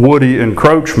woody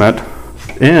encroachment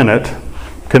in it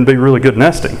can be really good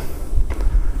nesting.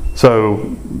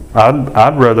 So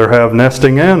I'd rather have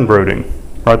nesting and brooding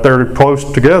right there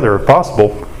close together if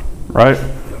possible, right?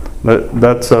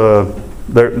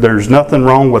 There's nothing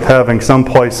wrong with having some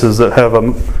places that have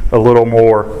a little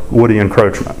more woody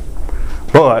encroachment.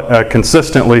 But I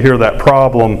consistently hear that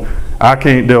problem, I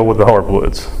can't deal with the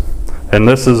hardwoods. And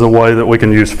this is a way that we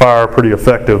can use fire pretty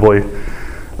effectively.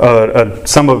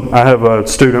 I have a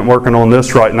student working on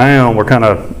this right now, and we're kind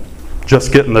of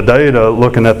just getting the data,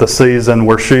 looking at the season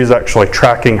where she's actually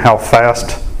tracking how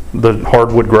fast the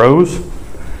hardwood grows.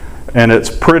 And it's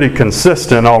pretty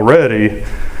consistent already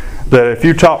that if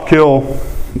you top kill,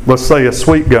 let's say a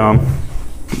sweet gum,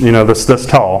 this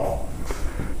tall,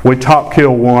 we top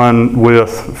kill one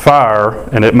with fire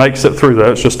and it makes it through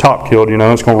that, it's just top killed,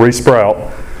 it's going to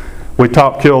resprout. We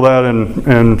top kill that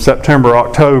in September,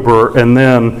 October, and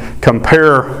then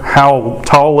compare how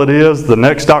tall it is the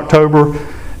next October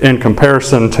in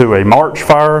comparison to a March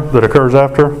fire that occurs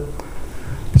after.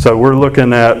 So we're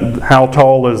looking at how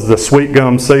tall is the sweet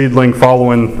gum seedling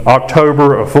following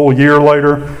October, a full year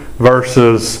later,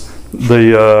 versus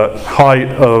the height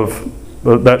of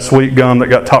that sweet gum that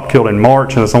got top killed in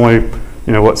March, and it's only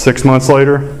 6 months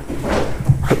later.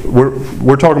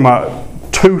 We're talking about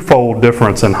twofold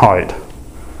difference in height.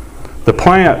 The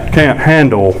plant can't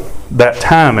handle that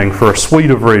timing for a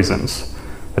suite of reasons.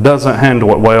 It doesn't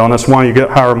handle it well, and that's why you get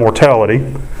higher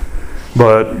mortality.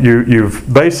 But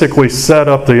you've basically set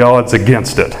up the odds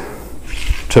against it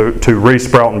to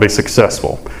resprout and be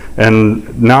successful.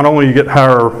 And not only you get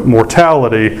higher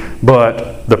mortality,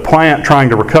 but the plant trying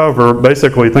to recover,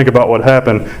 basically think about what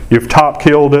happened. You've top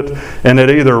killed it, and it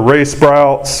either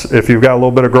resprouts if you've got a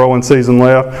little bit of growing season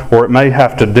left, or it may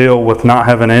have to deal with not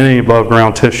having any above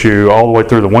ground tissue all the way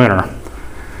through the winter.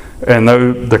 And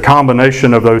the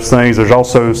combination of those things, there's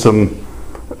also some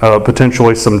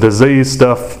potentially some disease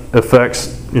stuff effects,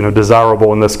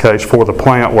 desirable in this case for the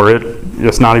plant, where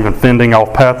it's not even fending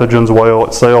off pathogens well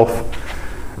itself.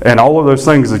 And all of those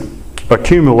things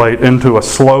accumulate into a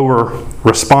slower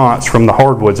response from the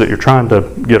hardwoods that you're trying to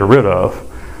get rid of.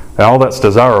 And all that's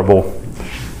desirable.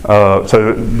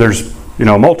 So there's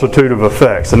a multitude of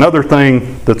effects. Another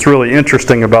thing that's really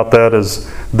interesting about that is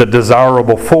the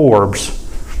desirable forbs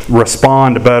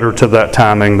respond better to that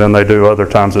timing than they do other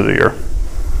times of the year.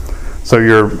 So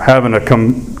you're having a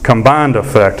combined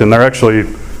effect, and they're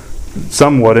actually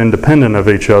somewhat independent of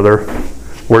each other,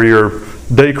 where you're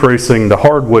decreasing the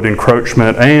hardwood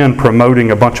encroachment and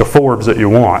promoting a bunch of forbs that you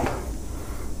want.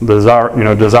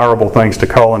 Desirable things to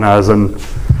colonize. And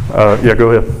yeah,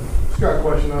 go ahead. Just got a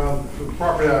question. The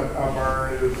property I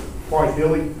burn is quite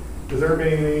hilly. Has there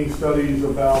been any studies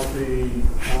about the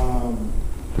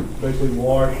basically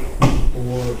wash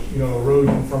or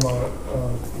erosion from a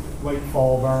late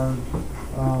fall burn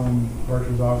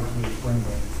versus obviously spring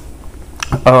burn?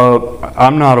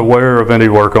 I'm not aware of any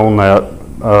work on that.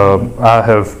 I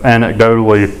have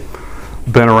anecdotally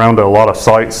been around to a lot of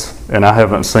sites, and I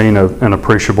haven't seen an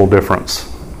appreciable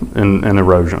difference in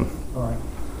erosion. All right.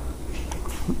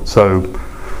 So,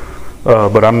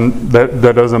 but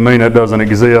that doesn't mean it doesn't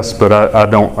exist. But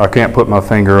I can't put my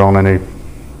finger on any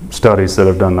studies that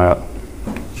have done that.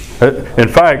 In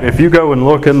fact, if you go and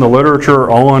look in the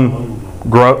literature on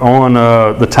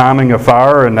the timing of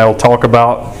fire, and they'll talk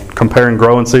about comparing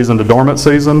growing season to dormant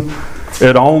season,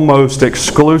 it almost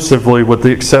exclusively, with the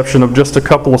exception of just a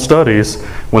couple of studies,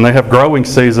 when they have growing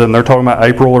season, they're talking about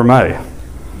April or May.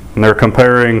 And they're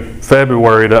comparing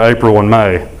February to April and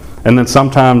May. And then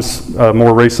sometimes,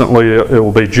 more recently, it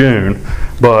will be June.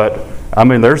 But, I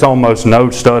mean, there's almost no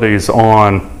studies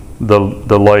on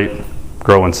the late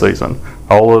growing season.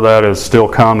 All of that is still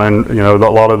coming. A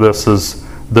lot of this is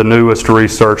the newest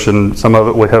research, and some of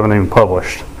it we haven't even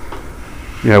published.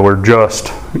 We're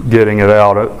just getting it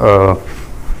out.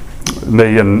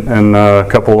 Me and a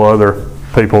couple other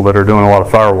people that are doing a lot of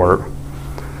firework.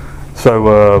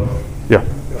 So, yeah.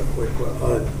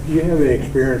 Do you have any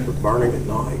experience with burning at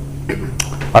night?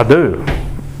 I do,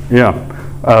 yeah.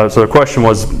 So the question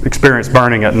was experience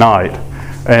burning at night.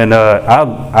 And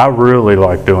I really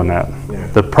like doing that. Yeah.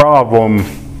 The problem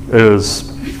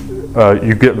is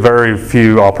you get very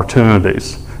few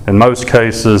opportunities. In most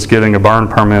cases, getting a burn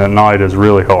permit at night is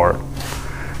really hard.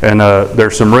 And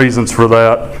there's some reasons for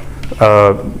that.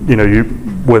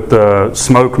 with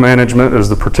smoke management is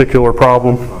the particular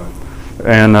problem,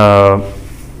 and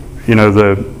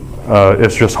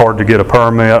it's just hard to get a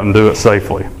permit and do it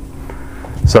safely.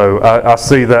 So I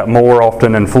see that more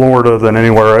often in Florida than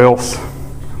anywhere else,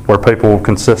 where people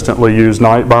consistently use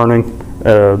night burning,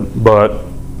 but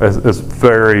it's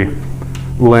very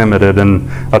limited. And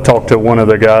I talked to one of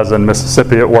the guys in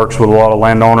Mississippi that works with a lot of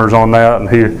landowners on that, and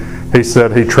he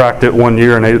said he tracked it one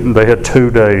year and they had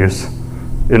 2 days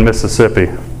in Mississippi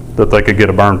that they could get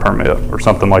a burn permit or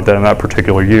something like that in that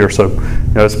particular year. So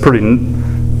it's pretty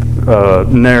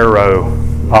narrow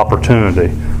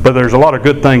opportunity. But there's a lot of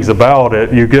good things about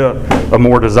it. You get a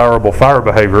more desirable fire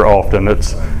behavior often.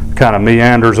 It's kind of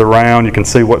meanders around, you can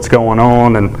see what's going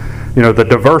on, and the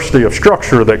diversity of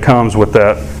structure that comes with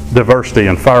that diversity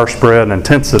and fire spread and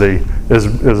intensity is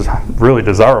really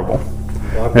desirable.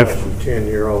 Well, I've got some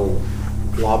 10-year-old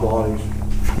loblollies,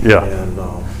 yeah. And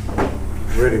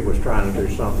Riddy was trying to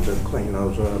do something to clean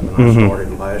those up, and I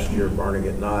started last year burning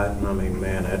at night, and I mean,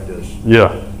 man, that just...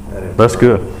 Yeah, that's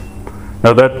good.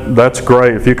 Now that's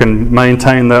great. If you can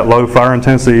maintain that low fire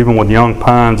intensity, even with young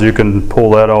pines, you can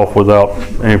pull that off without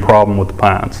any problem with the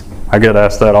pines. I get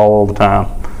asked that all the time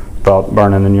about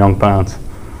burning in young pines.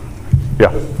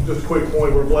 Yeah. Just a quick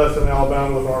point, we're blessed in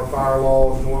Alabama with our fire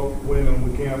laws and when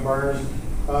and we can't burn.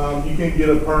 You can get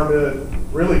a permit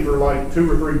really for like 2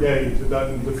 or 3 days. It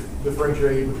doesn't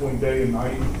differentiate between day and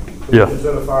night. So you can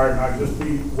set a fire at night. Just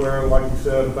be aware, like you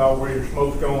said, about where your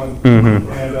smoke's going, and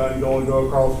you don't want to go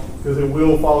across, because it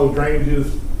will follow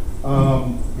drainages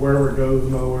wherever it goes.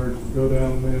 In other words, go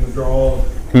down in the draw.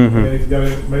 And if you've got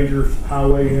a major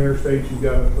highway interstates, you've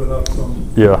got to put up some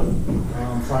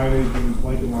signage and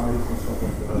blinking lights and stuff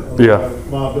like that. Yeah.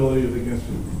 Liability is against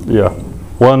you. Yeah.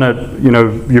 Well, and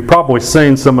you've probably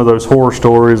seen some of those horror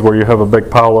stories where you have a big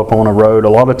pileup on a road. A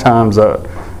lot of times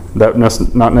that's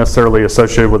not necessarily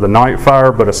associated with a night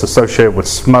fire, but it's associated with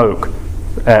smoke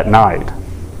at night.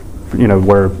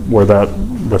 Where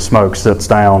the smoke sits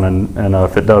down, and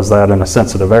if it does that in a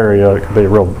sensitive area, it could be a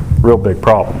real big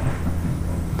problem.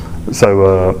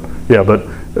 So but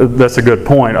that's a good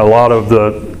point. A lot of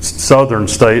the southern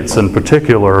states in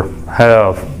particular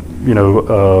have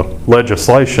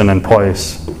legislation in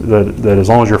place that as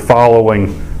long as you're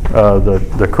following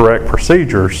the correct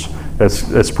procedures,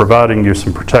 it's providing you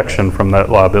some protection from that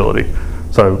liability.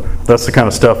 So that's the kind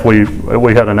of stuff we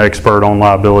had an expert on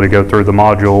liability go through the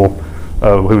module,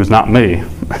 who was not me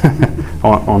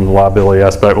on the liability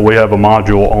aspect, but we have a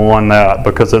module on that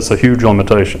because it's a huge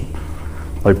limitation.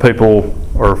 Like, people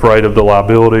are afraid of the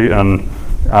liability, and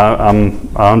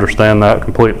I understand that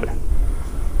completely.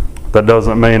 That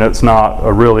doesn't mean it's not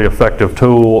a really effective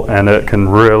tool, and it can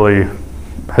really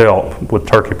help with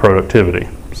turkey productivity.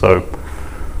 So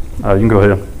you can go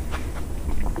ahead.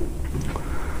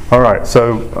 All right,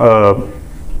 so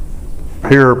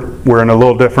here we're in a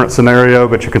little different scenario,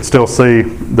 but you can still see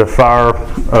the fire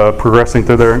progressing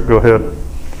through there. Go ahead.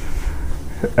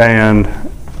 And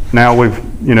now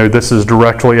this is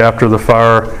directly after the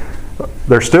fire.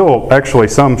 There's still actually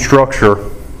some structure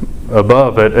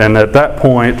above it, and at that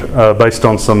point, based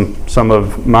on some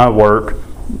of my work,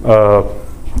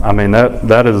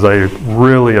 that is a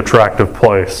really attractive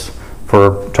place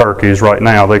for turkeys right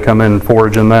now. They come in and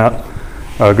forage in that.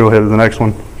 Go ahead to the next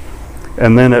one.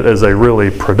 And then it is a really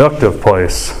productive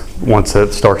place once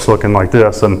it starts looking like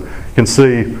this. And you can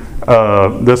see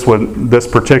this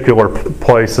particular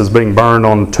place is being burned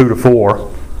on 2 to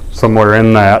 4, somewhere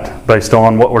in that, based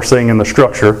on what we're seeing in the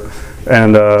structure.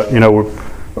 And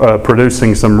we're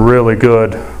producing some really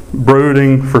good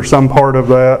brooding for some part of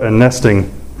that and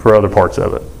nesting for other parts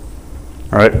of it.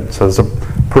 All right, so it's a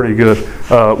pretty good.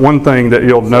 One thing that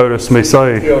you'll notice me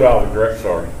say. Since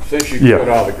you killed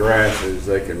all the grasses,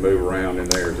 they can move around in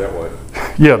there. Is that what?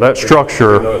 Yeah, that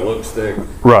structure. Even though it looks thick.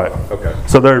 Right. Okay.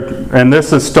 So and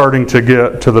this is starting to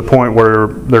get to the point where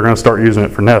they're going to start using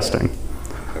it for nesting.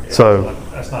 Okay. So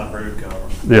that's not brood cover.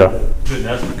 Yeah. Good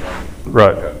nesting cover.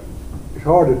 Right. Okay. It's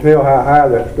hard to tell how high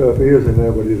that stuff is in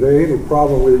there, but is there any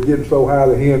problem with it getting so high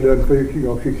the hen doesn't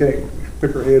feel, she can't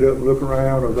pick her head up and look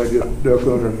around, or they just duck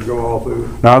under and go all through?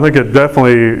 No, I think it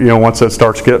definitely, once it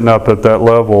starts getting up at that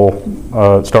level,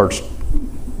 it starts,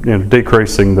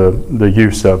 decreasing the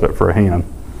use of it for a hen.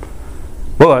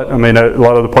 But, a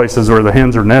lot of the places where the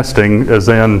hens are nesting is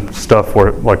in stuff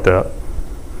like that.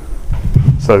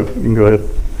 So, you can go ahead.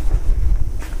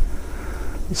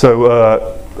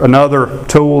 So, another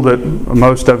tool that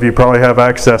most of you probably have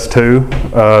access to,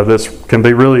 this can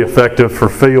be really effective for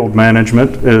field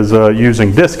management, is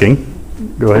using disking.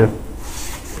 Go ahead.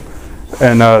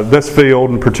 And this field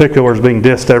in particular is being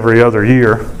disked every other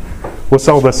year. What's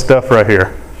all this stuff right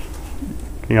here?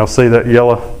 Can y'all see that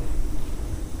yellow?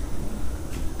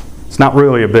 It's not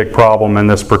really a big problem in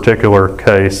this particular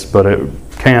case, but it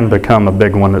can become a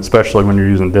big one, especially when you're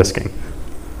using disking.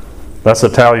 That's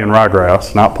Italian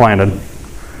ryegrass, not planted,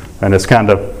 and it's kind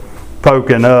of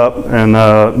poking up, and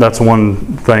that's one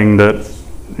thing that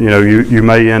you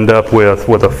may end up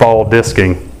with a fall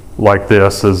disking like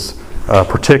this is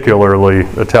particularly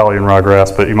Italian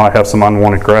ryegrass, but you might have some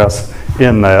unwanted grass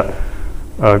in that.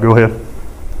 Go ahead.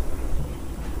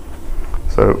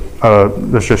 So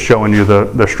this is just showing you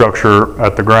the structure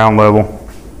at the ground level.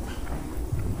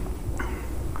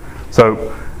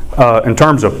 So in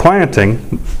terms of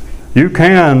planting, you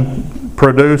can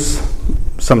produce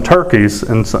some turkeys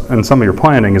in some of your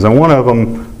plantings, and one of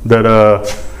them that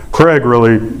Craig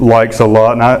really likes a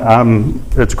lot, and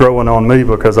it's growing on me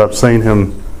because I've seen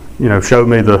him, show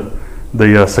me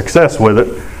the success with it,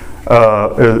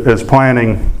 is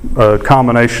planting a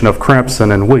combination of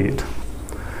crimson and wheat.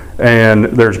 And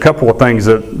there's a couple of things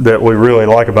that we really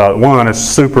like about it. One, it's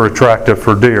super attractive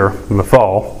for deer in the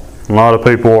fall. A lot of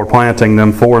people are planting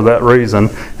them for that reason.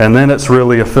 And then it's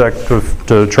really effective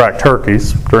to attract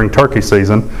turkeys during turkey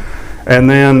season. And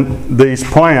then these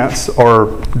plants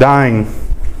are dying,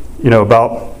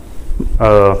 about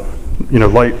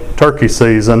late turkey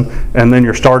season, and then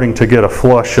you're starting to get a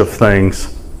flush of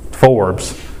things,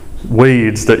 forbs,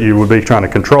 weeds that you would be trying to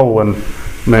control in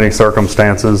many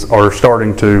circumstances are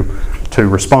starting to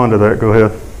respond to that. Go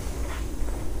ahead.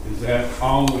 Is that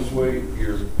almost wheat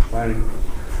you're planting?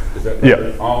 Is that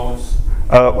yeah. Almost?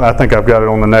 I think I've got it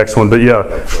on the next one, but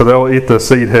yeah, so they'll eat the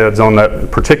seed heads on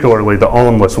that, particularly the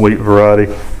almless wheat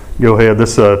variety. Go ahead.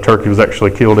 This turkey was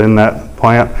actually killed in that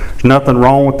plant. There's nothing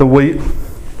wrong with the wheat,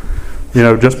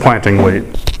 just planting wheat.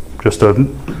 Just a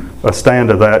stand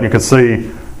of that. And you can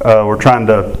see we're trying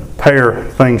to pair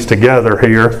things together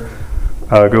here.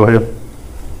 Go ahead.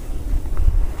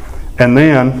 And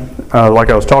then, like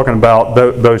I was talking about,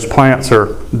 those plants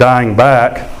are dying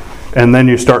back, and then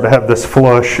you start to have this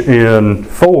flush in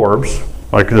forbs,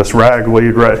 like this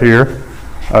ragweed right here.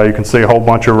 You can see a whole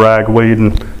bunch of ragweed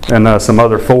and some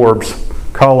other forbs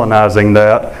colonizing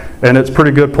that, and it's a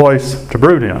pretty good place to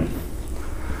brood in.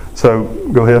 So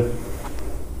go ahead.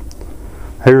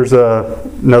 Here's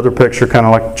another picture, kind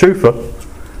of like chufa.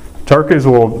 Turkeys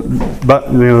will,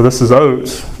 this is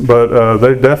oats, but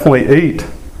they definitely eat,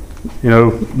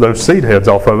 those seed heads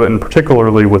off of it, and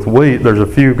particularly with wheat, there's a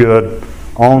few good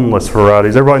awnless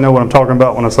varieties. Everybody know what I'm talking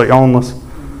about when I say awnless?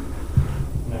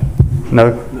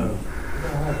 No? No.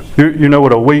 You know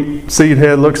what a wheat seed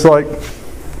head looks like?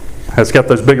 It's got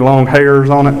those big long hairs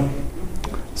on it.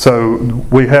 So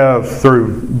we have,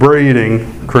 through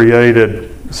breeding, created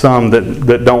some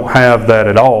that don't have that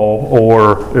at all,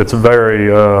 or it's very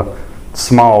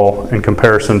small in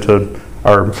comparison to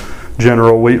our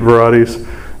general wheat varieties.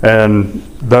 And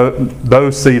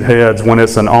those seed heads, when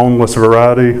it's an awnless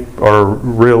variety, are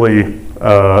really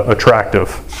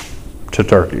attractive to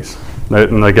turkeys,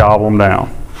 and they gobble them down.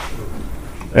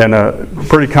 And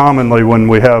pretty commonly when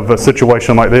we have a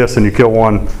situation like this and you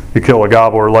kill a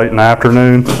gobbler late in the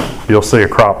afternoon, you'll see a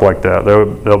crop like that.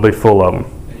 They'll be full of them.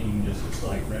 It's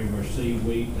like regular seed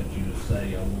wheat that you just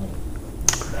say, I want.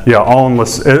 Yeah,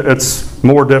 awnless. It's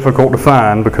more difficult to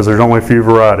find because there's only a few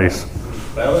varieties.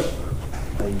 Spell it?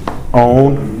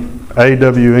 Awn,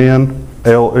 A-W-N-L-E-S-S.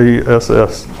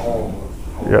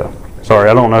 Yeah. Sorry,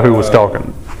 I don't know who was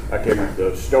talking.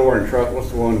 The store in Trussville,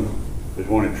 what's the one? There's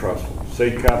one in Trussville.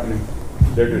 Seed company.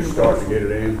 They're just starting to get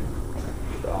it in.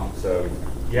 So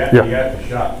you have to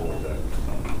shop for it.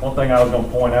 One thing I was going to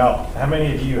point out, how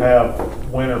many of you have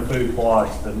winter food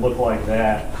plots that look like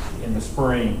that in the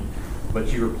spring,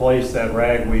 but you replace that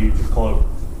ragweed with clover,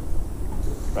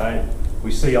 right?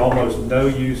 We see almost no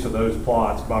use of those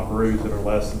plots by broods that are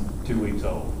less than 2 weeks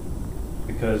old.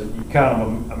 Because you kind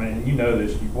of, you know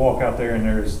this, you walk out there and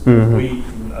there's wheat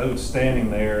and oats standing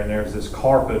there and there's this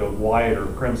carpet of white or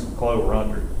crimson clover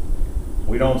under it.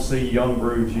 We don't see young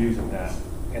broods using that.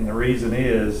 And the reason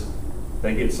is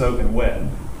they get soaking wet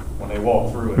when they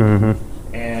walk through it.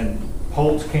 And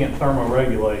poults can't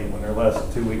thermoregulate when they're less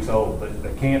than 2 weeks old.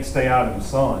 They can't stay out in the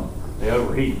sun. They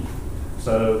overheat.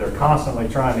 So they're constantly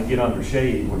trying to get under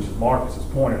shade, which Marcus has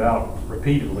pointed out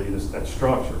repeatedly, that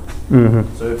structure.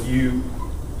 So if you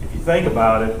think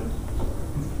about it,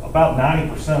 about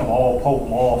 90% of all poult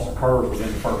loss occurs within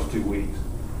the first 2 weeks.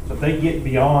 So if they get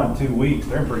beyond 2 weeks,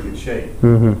 they're in pretty good shape.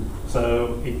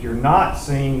 So if you're not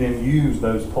seeing them use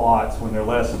those plots when they're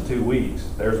less than 2 weeks,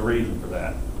 there's a reason for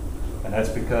that. And that's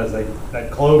because that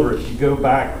clover, if you go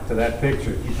back to that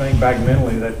picture, if you think back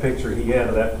mentally to that picture he had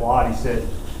of that plot, he said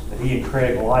that he and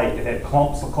Craig liked, it had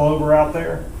clumps of clover out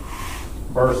there.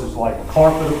 versus like a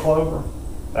carpet of clover,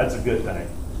 that's a good thing.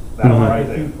 That one right If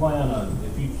there. you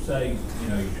if you say,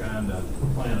 you're trying to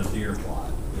plant a deer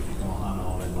plot that you're gonna hunt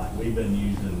on, and like we've been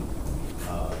using,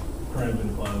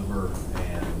 crimson clover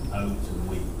and oats and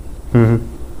wheat.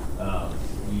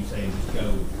 Mm-hmm. You say just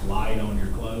go light on your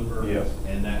clover. Yes.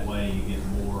 And that way you get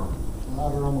more.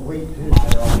 Lighter on the wheat too.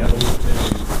 Lighter on the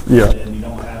wheat too. Yeah. And you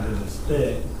don't have it as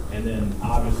thick, and then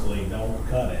obviously don't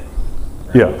cut it.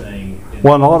 or Yeah. anything.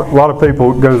 Well, and a lot of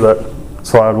people go to that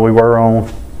slide we were on.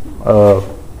 Go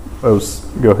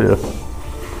ahead.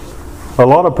 A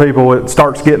lot of people, it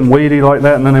starts getting weedy like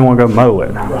that, and then they want to go mow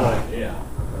it. Right, yeah.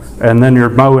 And then you're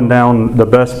mowing down the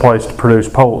best place to produce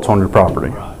poults on your property.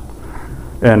 Right.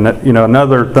 And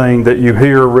another thing that you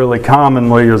hear really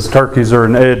commonly is turkeys are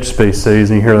an edge species,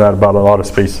 and you hear that about a lot of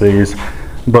species.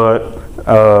 But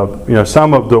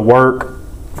some of the work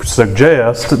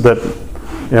suggests that,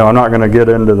 I'm not going to get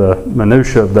into the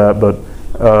minutia of that, but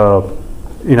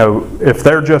if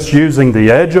they're just using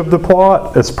the edge of the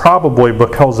plot, it's probably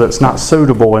because it's not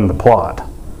suitable in the plot.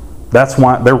 That's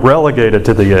why they're relegated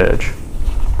to the edge.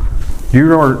 We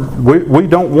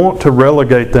don't want to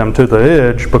relegate them to the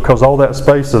edge because all that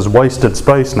space is wasted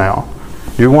space now.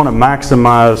 You want to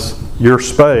maximize your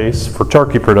space for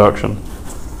turkey production.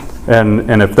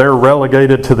 And if they're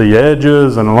relegated to the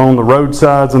edges and along the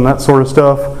roadsides and that sort of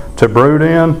stuff to brood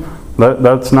in,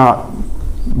 that's not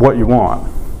what you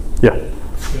want. Yeah.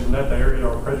 Isn't that the area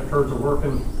our predators are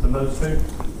working the most too?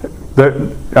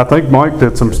 I think Mike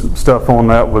did some stuff on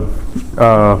that with,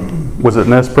 was it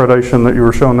nest predation that you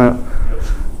were showing that?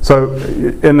 So,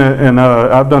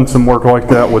 I've done some work like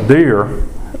that with deer,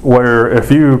 where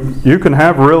if you can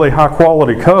have really high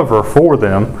quality cover for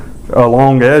them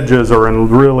along edges or in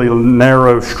really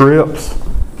narrow strips,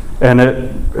 and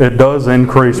it does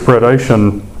increase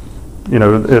predation.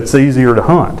 It's easier to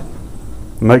hunt.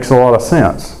 It makes a lot of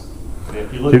sense.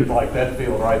 If you look at like that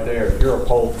field right there, if you're a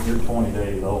poult and you're 20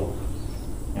 days old,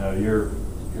 you're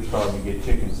starting to get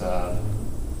chicken size.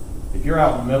 If you're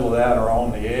out in the middle of that or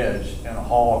on the edge and a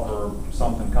hawk or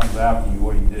something comes after you,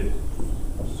 what do?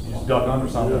 You just duck under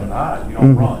something and hide. You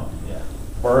don't run. Yeah.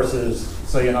 Versus,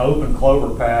 say, an open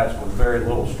clover patch with very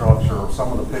little structure, or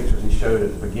some of the pictures he showed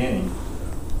at the beginning,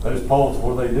 those poults,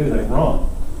 what do? They run.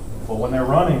 Well, when they're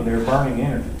running, they're burning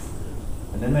energy.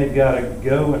 And then they've got to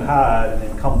go and hide and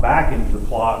then come back into the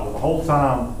plot. Well, the whole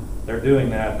time they're doing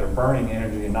that, they're burning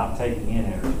energy and not taking in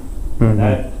energy. Mm-hmm. And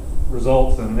that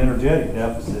results in an energetic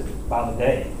deficit by the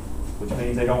day, which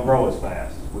means they don't grow as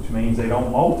fast, which means they don't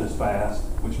molt as fast,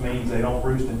 which means they don't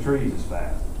roost in trees as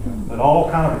fast. It all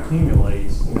kind of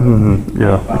accumulates.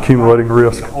 Accumulating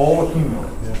risk. It all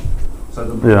accumulates. Yeah. So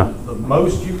the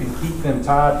most you can keep them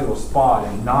tied to a spot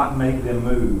and not make them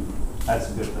move, that's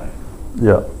a good thing.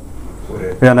 Yeah.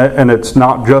 And it's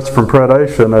not just from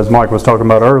predation, as Mike was talking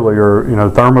about earlier.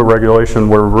 Thermoregulation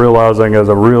we're realizing is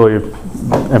a really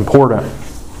important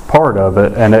part of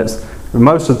it, and it's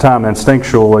most of the time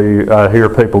instinctually I hear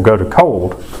people go to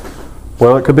cold.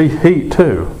 Well, it could be heat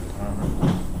too.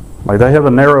 Like they have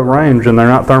a narrow range and they're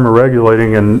not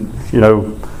thermoregulating, and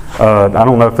I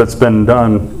don't know if it's been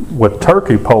done with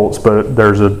turkey poults, but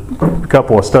there's a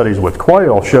couple of studies with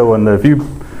quail showing that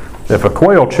if a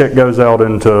quail chick goes out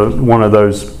into one of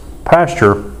those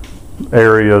pasture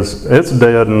areas, it's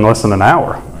dead in less than an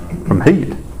hour from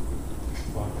heat.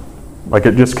 Like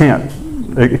it just can't,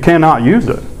 it cannot use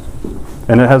it.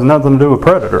 And it has nothing to do with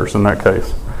predators in that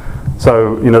case.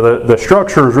 So, the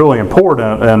structure is really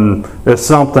important, and it's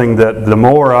something that the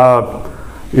more I,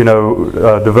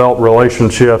 develop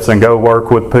relationships and go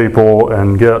work with people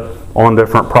and get on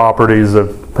different properties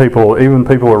of people, even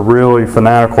people who are really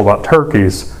fanatical about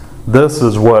turkeys, this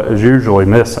is what is usually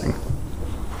missing.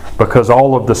 Because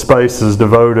all of the space is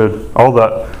devoted, all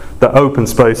the open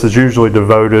space is usually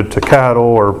devoted to cattle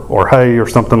or hay or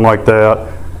something like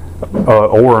that,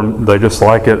 or they just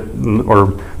like it,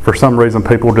 or for some reason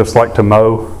people just like to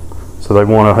mow, so they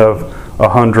want to have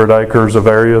 100 acres of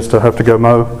areas to have to go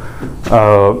mow,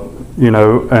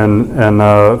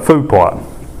 and food plot.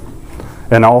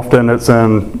 And often it's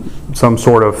in some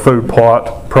sort of food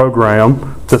plot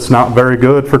program that's not very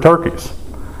good for turkeys.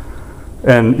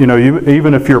 And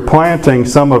even if you're planting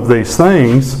some of these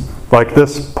things, like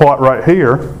this plot right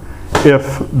here,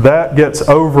 if that gets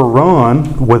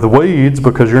overrun with weeds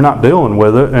because you're not dealing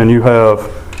with it, and you have,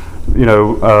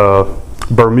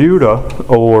 Bermuda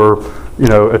or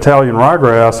Italian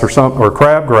ryegrass or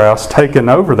crabgrass taking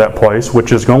over that place,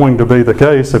 which is going to be the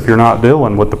case if you're not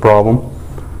dealing with the problem.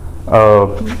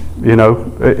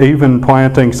 Even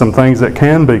planting some things that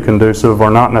can be conducive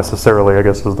are not necessarily, I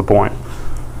guess, is the point.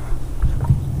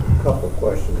 A couple of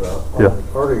questions. Yeah.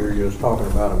 Earlier you was talking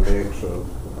about a mix of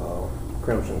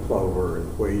crimson clover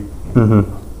and wheat.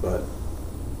 Mm-hmm. But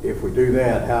if we do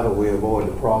that, how do we avoid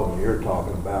the problem you're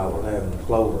talking about with having the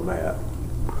clover mat?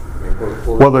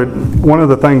 Well, one of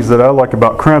the things that I like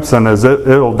about crimson is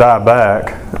it'll die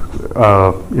back.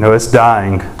 It's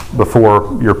dying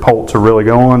before your poults are really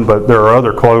going, but there are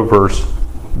other clovers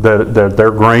that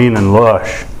they're green and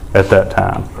lush at that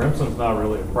time. Crimson's not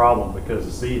really a problem because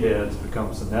the seed heads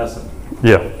become senescent.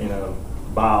 Yeah.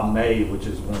 By May, which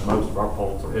is when most of our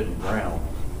poults are hitting the ground.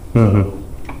 Mm-hmm. So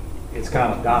it's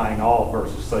kind of dying off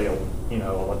versus say a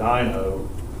ladino.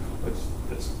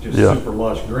 It's just super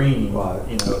lush green, at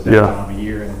that time of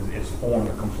year, and it's formed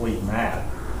a complete mat.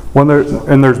 Well,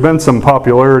 there's been some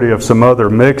popularity of some other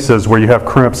mixes where you have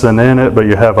crimson in it, but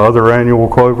you have other annual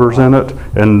clovers in it.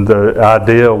 And the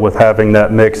idea with having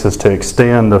that mix is to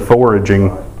extend the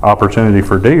foraging opportunity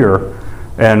for deer.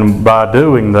 And by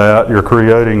doing that, you're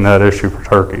creating that issue for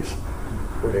turkeys.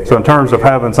 So in terms of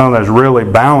having something that's really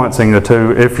balancing the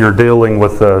two, if you're dealing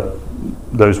with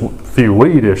those few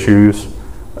weed issues,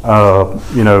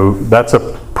 that's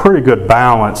a pretty good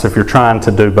balance if you're trying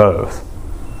to do both.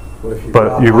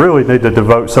 But you really need to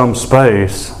devote some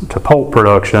space to poult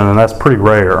production, and that's pretty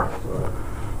rare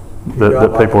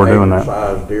that people are doing that.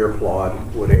 Size deer plot,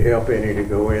 would it help any to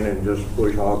go in and just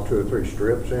bush hog 2 or 3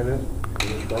 strips in it in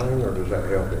the spring, or does that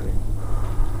help any?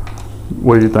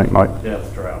 What do you think, Mike?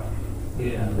 Death trap.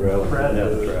 Yeah. Really?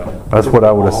 Death trap. That's what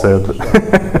I would have said.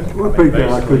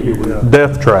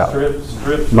 Death trap.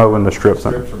 Strips. Mowing the strips.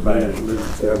 Strips are bad.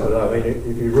 Yeah, but I mean,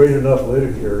 if you read enough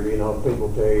literature,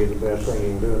 people tell you the best thing you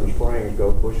can do in the spring is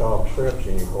go bush hog strips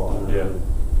in your plot. Yeah.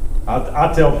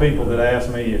 I tell people that ask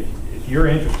me if you're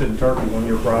interested in turkeys on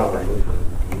your property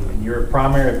and your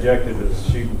primary objective is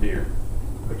shooting deer,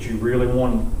 but you really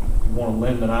want to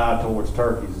lend an eye towards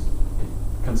turkeys,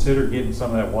 consider getting some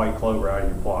of that white clover out of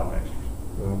your plot next year.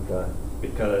 Okay.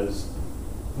 Because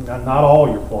not all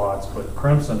your plots, but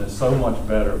crimson is so much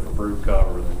better for brood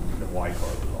cover than white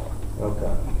clovers are.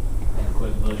 Okay.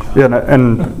 Yeah,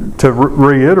 and to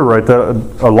reiterate that,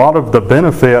 a lot of the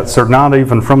benefits are not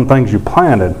even from things you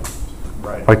planted.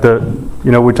 Right. Like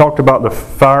we talked about the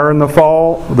fire in the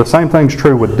fall. The same thing's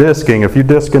true with disking. If you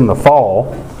disc in the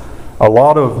fall, a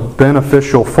lot of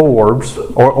beneficial forbs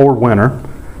or winter,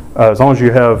 as long as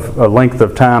you have a length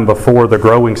of time before the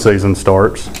growing season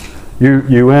starts,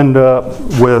 you end up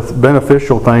with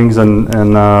beneficial things,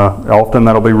 and often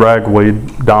that'll be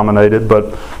ragweed dominated,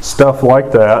 but stuff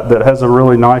like that has a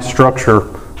really nice structure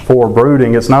for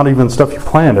brooding. It's not even stuff you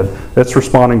planted. It's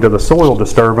responding to the soil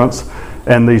disturbance,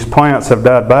 and these plants have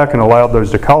died back and allowed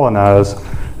those to colonize,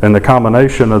 and the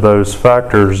combination of those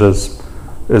factors is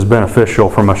beneficial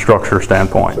from a structure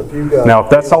standpoint. Now, if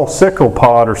that's all sickle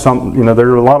pod or something, there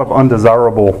are a lot of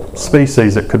undesirable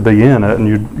species that could be in it, and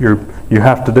you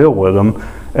have to deal with them.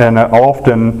 And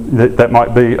often that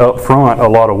might be up front a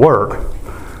lot of work.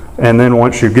 And then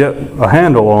once you get a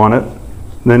handle on it,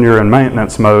 then you're in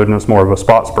maintenance mode, and it's more of a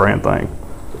spot spraying thing.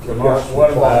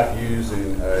 What about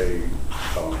using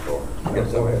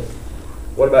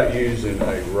What about using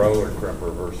a roller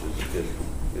crimper versus disc?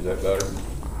 Is that better?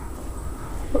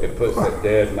 It puts that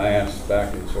dead mass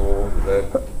back in soil.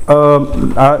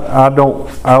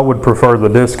 I would prefer the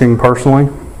disking personally,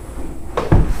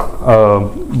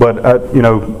 but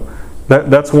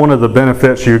that's one of the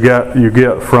benefits you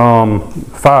get from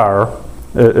fire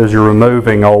is you're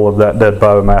removing all of that dead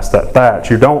biomass, that thatch.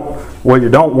 What you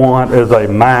don't want is a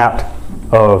mat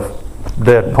of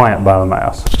dead plant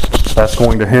biomass. That's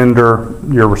going to hinder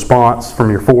your response from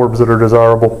your forbs that are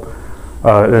desirable.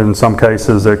 In some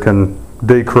cases, it can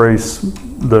decrease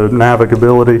the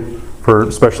navigability for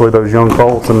especially those young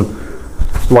poults. And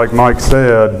like Mike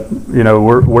said,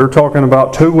 we're talking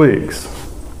about 2 weeks.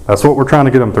 That's what we're trying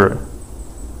to get them through,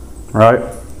 right?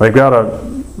 They've got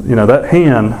that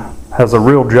hen has a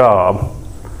real job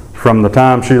from the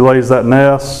time she lays that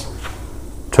nest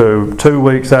to 2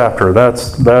 weeks after.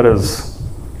 That is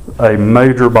a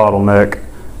major bottleneck.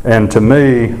 And to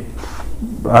me,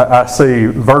 I see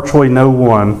virtually no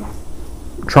one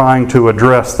trying to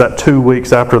address that 2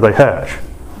 weeks after they hatch,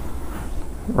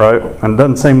 right? And it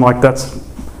doesn't seem like that's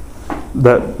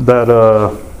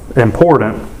that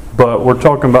important, but we're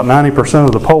talking about 90%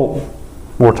 of the poult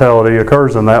mortality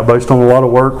occurs in that, based on a lot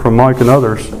of work from Mike and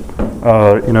others.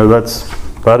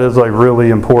 That is a really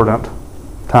important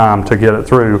time to get it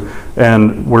through,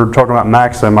 and we're talking about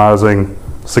maximizing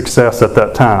success at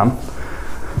that time.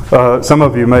 Some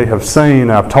of you may have seen,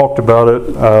 I've talked about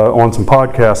it on some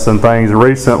podcasts and things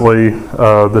recently.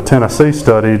 The Tennessee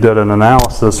study did an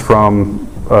analysis from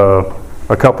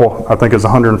a couple, I think it's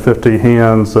 150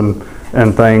 hens and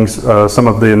and things, some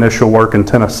of the initial work in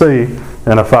Tennessee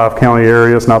in a 5-county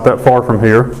area. It's not that far from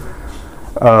here.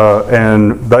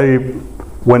 And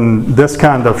when this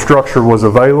kind of structure was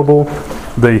available,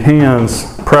 the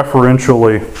hens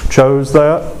preferentially chose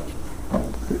that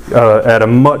at a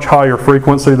much higher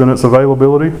frequency than its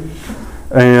availability.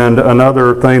 And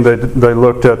another thing, they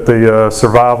looked at the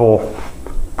survival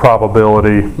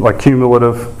probability, like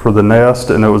cumulative for the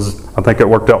nest, and I think it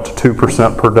worked out to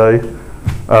 2% per day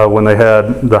when they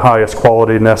had the highest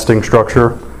quality nesting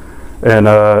structure. And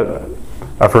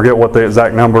I forget what the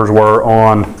exact numbers were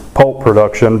on poult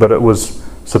production, but it was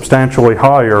substantially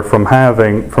higher from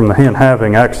the hen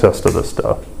having access to this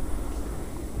stuff.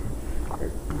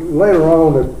 Later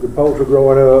on, the poults are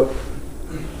growing up,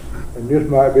 and this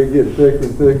might be getting thicker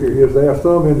and thicker. Is there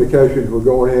some indications we're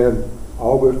going in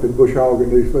August and bush hogging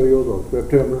these fields, or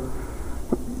September?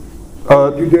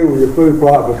 What do you do with your food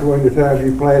plot between the time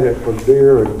you plant it for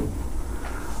deer and?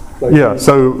 Yeah,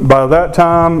 so by that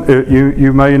time,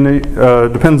 you may need,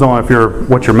 depends on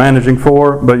what you're managing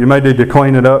for, but you may need to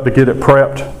clean it up to get it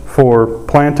prepped for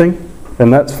planting,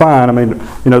 and that's fine. I mean,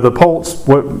 the poults,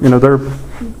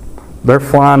 they're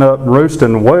flying up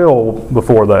roosting well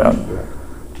before that.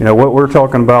 What we're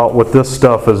talking about with this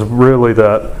stuff is really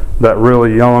that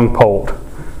really young poult.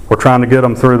 We're trying to get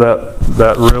them through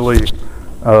that really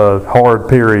hard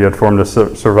period for them to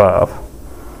survive.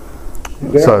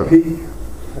 Is there a peak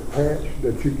patch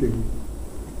that you can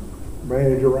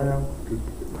manage around?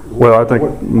 Well, I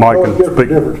think Mike can speak.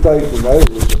 Different states and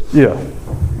areas. Yeah.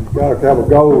 You've got to have a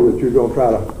goal that you're going to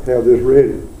try to have this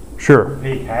ready. Sure.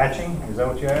 Peak hatching, is that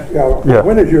what you asked? Yeah.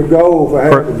 When is your goal for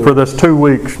having for this 2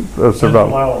 weeks of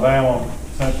survival? Central Alabama,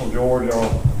 Central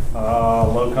Georgia,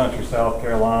 Low Country, South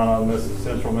Carolina,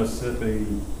 Central Mississippi,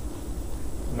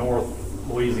 North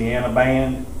Louisiana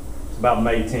band. It's about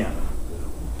May 10th.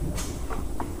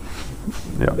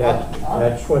 Yeah.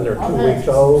 That's when they're 2 weeks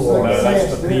old? Or No,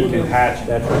 that's the peak in hatching.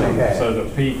 That's when they hatch. So the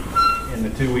peak in the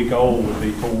 2-week-old would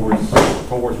be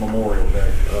towards Memorial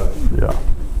Day. Yeah.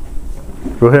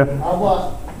 Go ahead.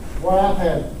 Where I've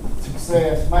had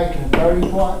success making a dirty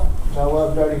plot, which I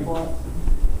love dirty plots.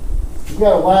 You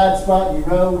got a wide spot in your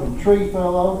road and a tree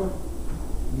fell over,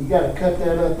 you got to cut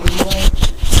that up anyway.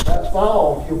 That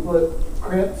fall, you'll put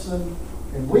crimps and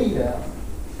weed out.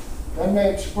 That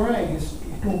next spring, it's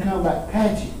going to come back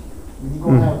patchy. You're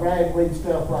going to have ragweed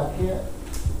stuff like that.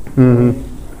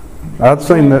 Mm-hmm. I've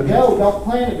seen that. Don't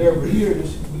plant it every year.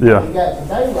 Just you got the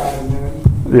daylight in there.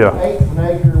 Yeah. Eighth an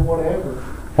acre or whatever.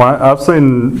 Well, I've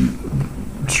seen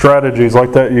strategies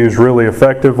like that used really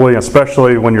effectively,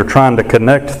 especially when you're trying to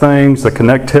connect things. The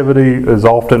connectivity is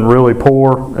often really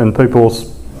poor in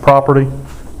people's property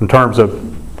in terms of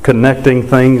connecting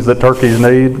things that turkeys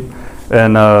need.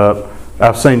 And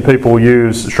I've seen people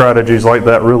use strategies like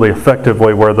that really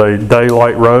effectively where they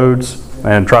daylight roads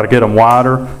and try to get them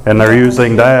wider, and they're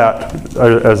using that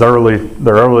as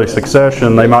their early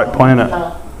succession. They might plant it.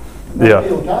 Yeah.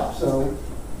 Topsoil,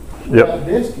 without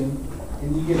disking,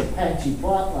 and you get a patchy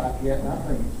plot like that, and I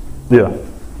think. Yeah.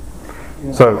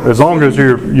 So as long as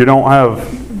you don't have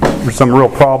some real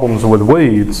problems with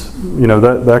weeds,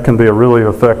 that can be a really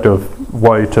effective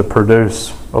way to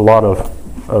produce a lot of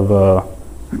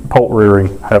poult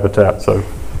rearing habitat. So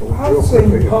I've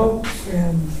seen poults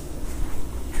in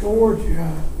Georgia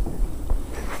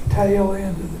tail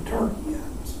end of the turkey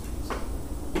hens.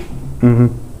 Mm-hmm.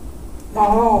 Not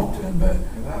often, but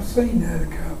I've seen that a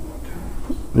couple of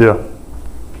times. Yeah.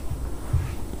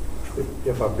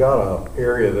 If I've got an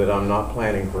area that I'm not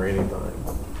planning for anything,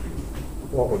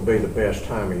 what would be the best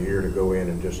time of year to go in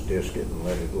and just disc it and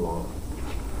let it alone?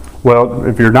 Well,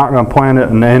 if you're not going to plant it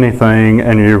in anything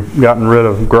and you've gotten rid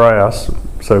of grass,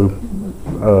 so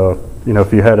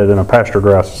if you had it in a pasture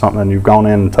grass or something and you've gone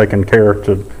in and taken care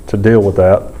to deal with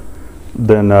that,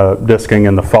 then disking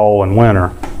in the fall and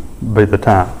winter be the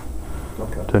time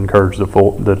to encourage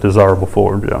the desirable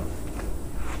forage. Yeah.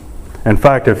 In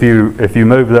fact, if you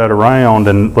move that around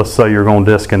and let's say you're going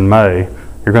to disc in May,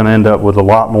 you're going to end up with a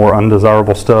lot more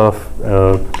undesirable stuff.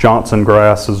 Johnson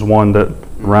grass is one that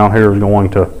around here is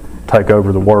going to take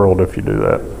over the world if you do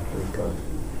that.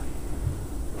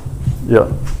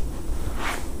 Yeah.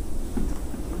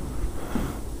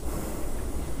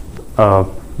 You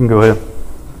can go ahead.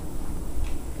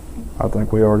 I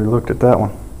think we already looked at that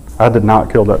one. I did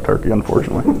not kill that turkey,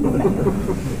 unfortunately.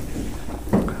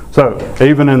 So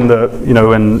even in the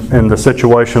in the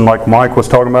situation like Mike was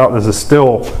talking about, this is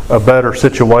still a better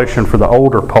situation for the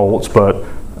older poults, but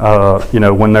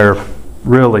when they're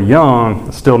really young,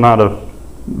 it's still not a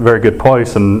very good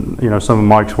place. And some of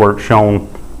Mike's work shown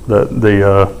that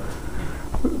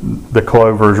the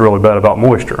clover is really bad about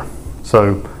moisture.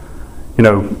 So,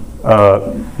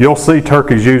 you'll see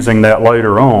turkeys using that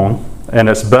later on, and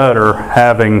it's better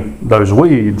having those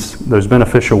weeds, those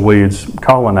beneficial weeds,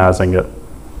 colonizing it.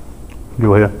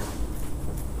 Go ahead.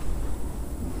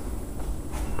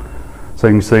 So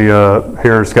you can see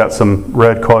here it's got some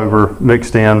red clover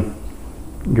mixed in.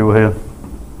 Go ahead.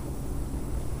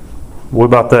 What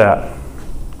about that?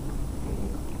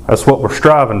 That's what we're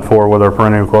striving for with our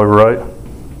perennial clover, right?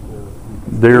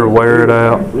 Deer wear it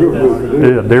out.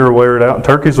 Yeah, deer wear it out.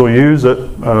 Turkeys will use it.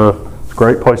 It's a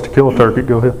great place to kill a turkey.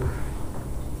 Go ahead.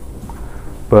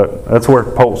 But that's where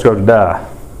poults go to die.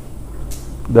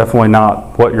 Definitely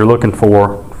not what you're looking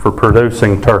for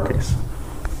producing turkeys.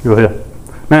 Go ahead.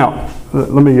 Now,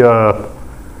 let me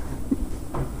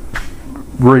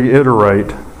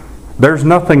reiterate. There's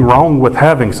nothing wrong with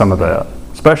having some of that,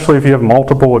 especially if you have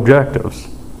multiple objectives.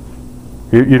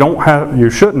 You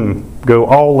shouldn't go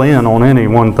all in on any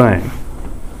one thing,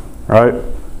 right?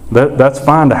 That's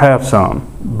fine to have some,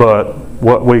 but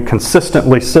what we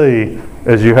consistently see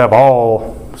is you have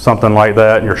something like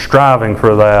that, and you're striving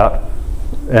for that,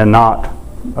 and not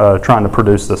trying to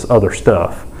produce this other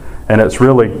stuff. And it's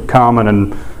really common,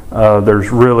 and there's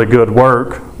really good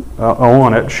work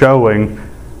on it showing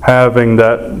having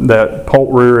that poult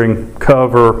rearing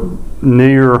cover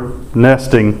near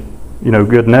nesting,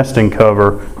 good nesting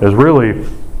cover is really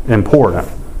important.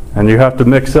 And you have to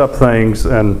mix up things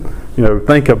and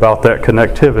think about that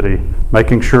connectivity,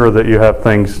 making sure that you have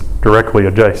things directly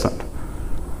adjacent.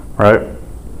 Right?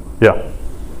 Yeah. It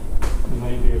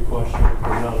may be a question with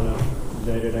not enough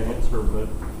data to answer, but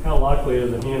how likely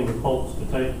is a hen with poults to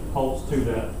take poults to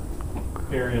that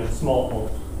area, small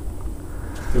poults?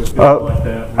 Like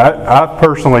that? I've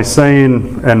personally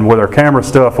seen, and with our camera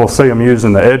stuff, we'll see them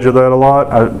using the edge of that a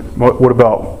lot. What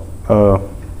about?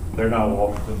 They're not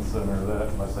walking to the center of that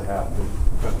unless they have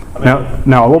to.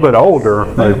 Now a little bit older.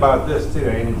 Think about this too,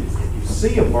 and if you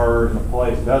see a bird in a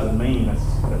place, doesn't mean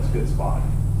that's a good spot.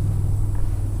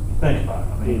 Think about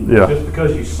it. Just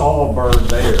because you saw a bird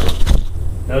there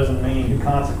doesn't mean the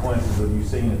consequences of you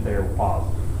seeing it there were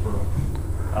positive.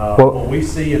 What we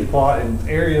see in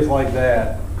areas like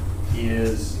that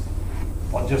is,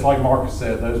 just like Marcus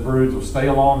said, those broods will stay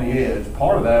along the edge.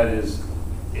 Part of that is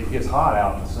it gets hot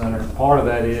out in the center. Part of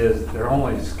that is their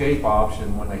only escape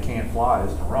option when they can't fly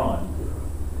is to run.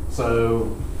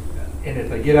 So, and if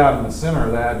they get out in the center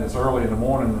of that and it's early in the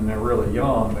morning and they're really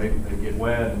young, they get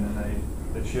wet and then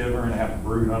they shiver and they have to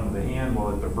brood under the hen.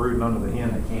 Well, if they're brooding under the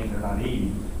hen, they're not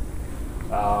eating.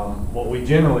 What we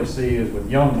generally see is with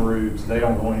young broods, they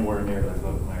don't go anywhere near those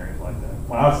open areas like that.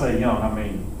 When I say young, I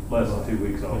mean less than 2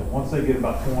 weeks old. Once they get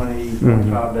about 20,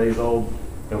 25 days old,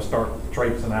 they'll start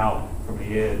traipsing out from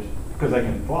the edge because they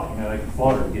can fly. They can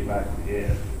flutter to get back to the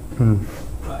edge.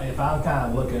 If I'm kind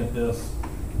of looking at this,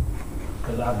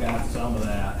 because I've got some of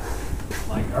that,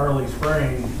 like early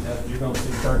spring, you're going to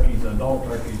see turkeys, adult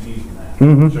turkeys using that.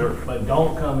 Mm-hmm. Sure. But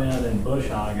don't come in and bush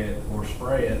hog it or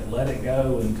spray it. Let it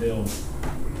go until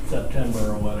September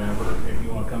or whatever. If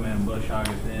you want to come in and bush hog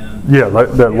it then. Yeah,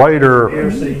 that later. Deer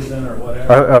season or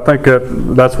whatever. I think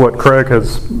that's what Craig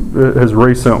his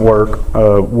recent work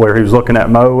where he was looking at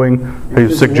mowing.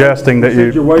 He's suggesting that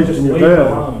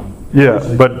you.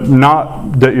 Yeah, but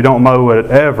not that you don't mow it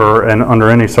ever and under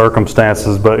any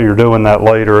circumstances, but you're doing that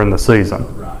later in the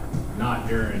season. Right. Not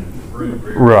during brood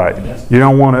period. Right. You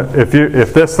don't want to,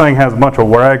 if this thing has a bunch of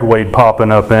ragweed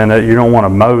popping up in it, you don't want to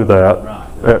mow that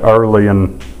early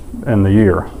in the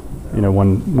year.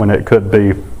 When it could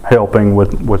be helping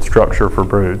with structure for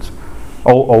broods,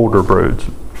 older broods.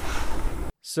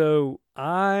 So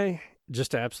I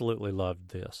just absolutely loved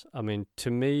this. I mean, to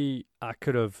me, I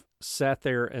could have sat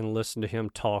there and listened to him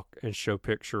talk and show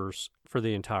pictures for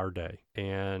the entire day.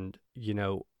 And,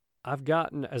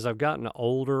 as I've gotten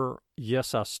older,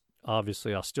 yes,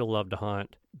 obviously I still love to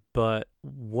hunt, but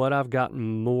what I've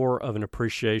gotten more of an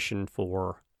appreciation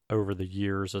for over the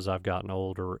years as I've gotten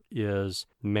older is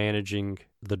managing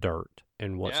the dirt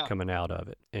and what's coming out of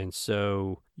it. And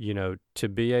so, to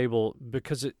be able,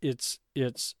 because it's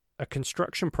a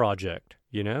construction project,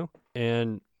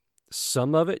 and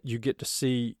some of it you get to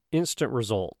see instant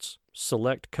results.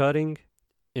 Select cutting,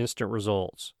 instant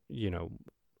results.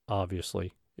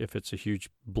 Obviously, if it's a huge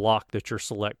block that you're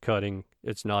select cutting,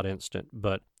 it's not instant,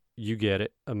 but you get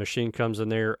it. A machine comes in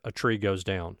there, a tree goes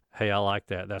down. Hey, I like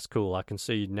that. That's cool. I can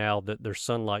see now that there's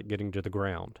sunlight getting to the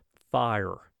ground.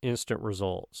 Fire, instant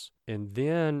results. And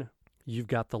then you've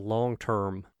got the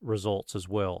long-term results as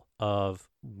well of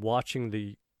watching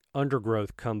the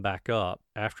undergrowth come back up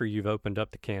after you've opened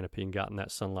up the canopy and gotten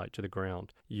that sunlight to the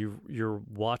ground. You're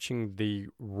watching the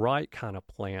right kind of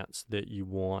plants that you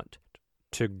want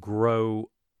to grow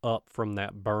up from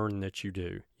that burn that you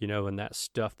do, and that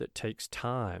stuff that takes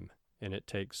time, and it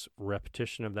takes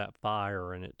repetition of that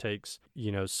fire, and it takes,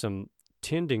 some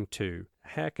tending to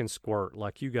hack and squirt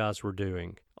like you guys were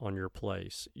doing on your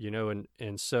place,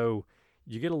 and so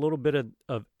you get a little bit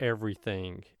of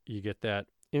everything. You get that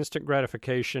instant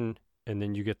gratification, and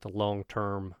then you get the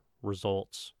long-term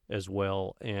results as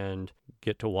well, and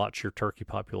get to watch your turkey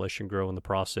population grow in the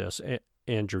process,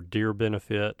 and your deer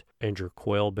benefit, and your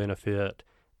quail benefit,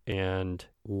 and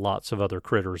lots of other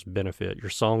critters benefit. Your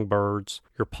songbirds,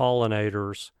 your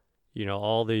pollinators,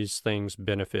 all these things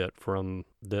benefit from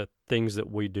the things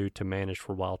that we do to manage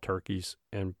for wild turkeys,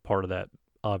 and part of that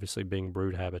obviously being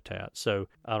brood habitat. So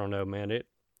I don't know, man,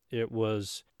 it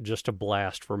was just a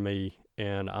blast for me,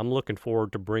 and I'm looking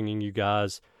forward to bringing you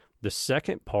guys the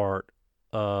second part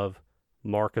of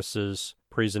Marcus's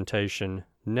presentation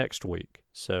next week.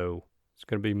 So it's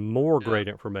going to be more great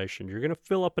information. You're going to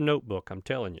fill up a notebook, I'm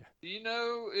telling you. Do you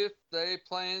know if they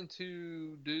plan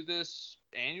to do this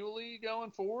annually going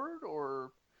forward,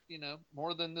 or,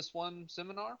 more than this one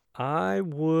seminar? I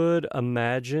would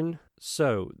imagine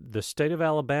so. The state of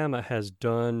Alabama has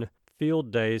done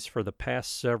field days for the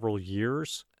past several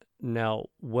years. Now,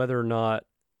 whether or not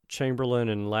Chamberlain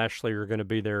and Lashley are going to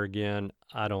be there again,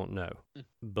 I don't know.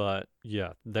 But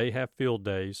yeah, they have field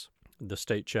days. The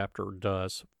state chapter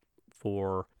does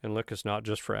and look, it's not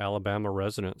just for Alabama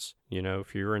residents.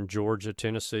 If you're in Georgia,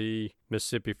 Tennessee,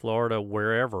 Mississippi, Florida,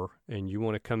 wherever, and you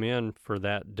want to come in for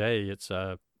that day, it's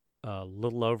a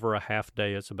little over a half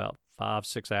day. It's about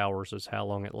 5-6 hours is how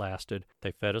long it lasted.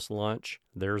 They fed us lunch.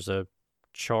 There's a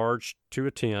charge to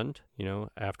attend.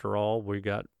 After all, we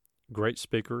got great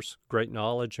speakers, great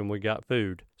knowledge, and we got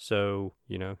food. So,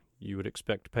 you would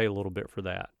expect to pay a little bit for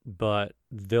that. But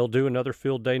they'll do another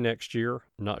field day next year.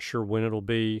 Not sure when it'll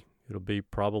be. It'll be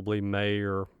probably May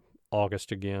or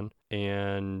August again.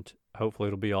 And hopefully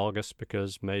it'll be August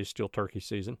because May's still turkey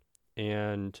season.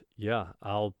 And yeah,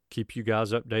 I'll keep you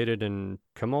guys updated, and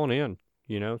come on in,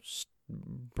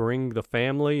 bring the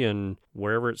family and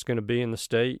wherever it's going to be in the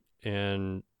state,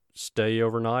 and stay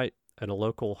overnight at a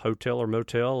local hotel or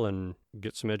motel and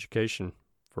get some education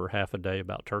for half a day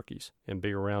about turkeys and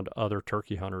be around other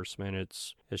turkey hunters. Man,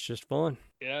 it's just fun.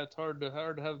 Yeah, it's hard to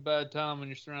have a bad time when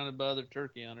you're surrounded by other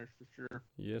turkey hunters, for sure.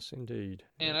 Yes, indeed.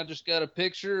 And I just got a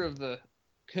picture of the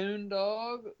coon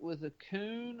dog with a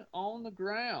coon on the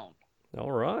ground.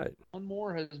 All right. One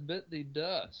more has bit the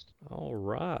dust. All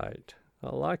right.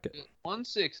 I like it.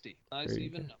 160. Nice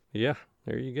even number. Yeah,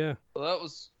 there you go. Well,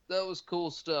 that was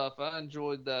cool stuff. I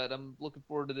enjoyed that. I'm looking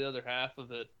forward to the other half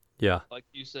of it. Yeah. Like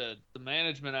you said, the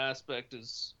management aspect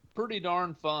is pretty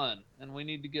darn fun, and we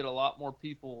need to get a lot more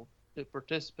people to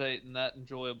participate in that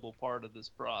enjoyable part of this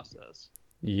process.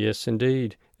 Yes,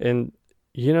 indeed. And,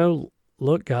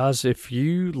 look, guys, if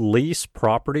you lease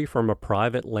property from a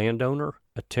private landowner,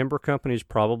 a timber company is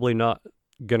probably not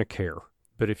going to care.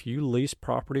 But if you lease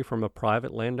property from a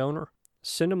private landowner,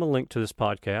 send them a link to this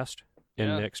podcast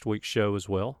and next week's show as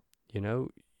well.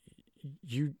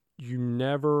 You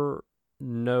never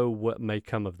know what may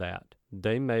come of that.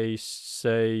 They may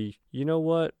say, you know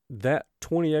what, that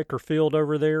 20-acre field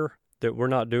over there that we're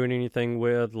not doing anything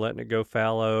with, letting it go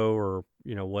fallow, or,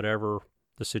 whatever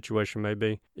the situation may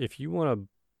be. If you want to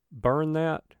burn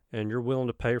that and you're willing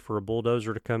to pay for a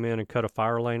bulldozer to come in and cut a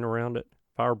fire lane around it,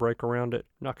 fire break around it,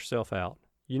 knock yourself out.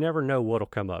 You never know what'll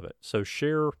come of it. So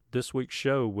share this week's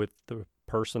show with the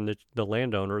person, the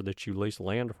landowner that you lease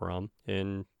land from,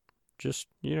 and just,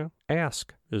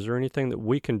 ask, is there anything that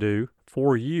we can do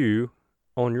for you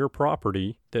on your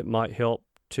property that might help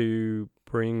to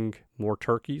bring more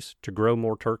turkeys, to grow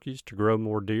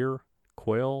more deer,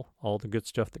 quail, all the good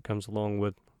stuff that comes along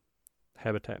with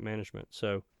habitat management.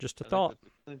 So just a thought.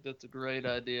 I think that's a great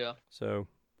idea. So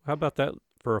how about that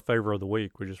for a favor of the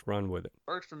week? We just run with it.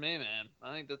 Works for me, man.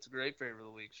 I think that's a great favor of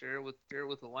the week. Share it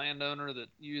with a landowner that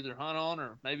you either hunt on,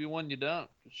 or maybe one you don't.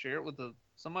 Just share it with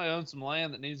somebody who owns some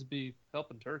land that needs to be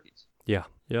helping turkeys. Yeah.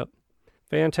 Yep.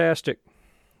 Fantastic.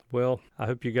 Well, I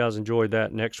hope you guys enjoyed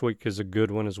that. Next week is a good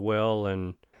one as well,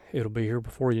 and it'll be here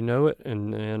before you know it,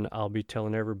 and then I'll be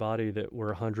telling everybody that we're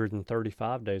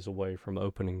 135 days away from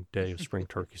opening day of spring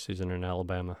turkey season in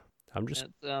Alabama.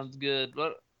 That sounds good.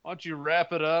 But why don't you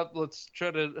wrap it up? Let's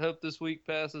try to hope this week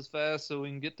passes fast so we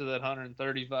can get to that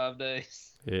 135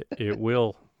 days. It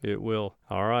will. It will.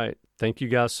 All right. Thank you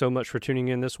guys so much for tuning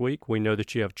in this week. We know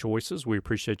that you have choices. We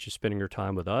appreciate you spending your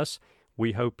time with us.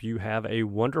 We hope you have a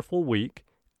wonderful week,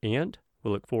 and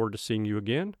we look forward to seeing you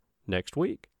again next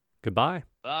week. Goodbye.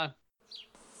 Bye.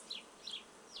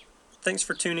 Thanks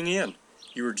for tuning in.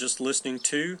 You were just listening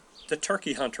to the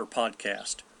Turkey Hunter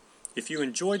Podcast. If you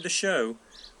enjoyed the show,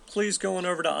 please go on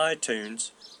over to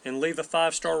iTunes and leave a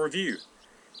 5-star review.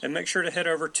 And make sure to head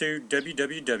over to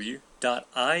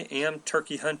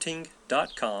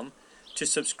www.iamturkeyhunting.com to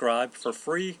subscribe for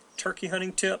free turkey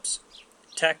hunting tips,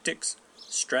 tactics,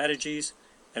 strategies,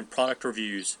 and product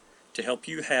reviews to help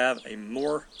you have a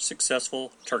more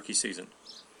successful turkey season.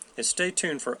 And stay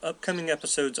tuned for upcoming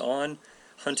episodes on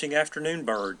hunting afternoon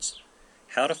birds,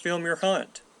 how to film your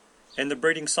hunt, and the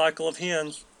breeding cycle of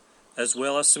hens, as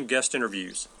well as some guest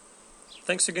interviews.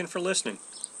 Thanks again for listening.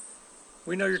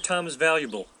 We know your time is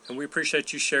valuable, and we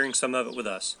appreciate you sharing some of it with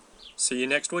us. See you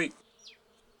next week.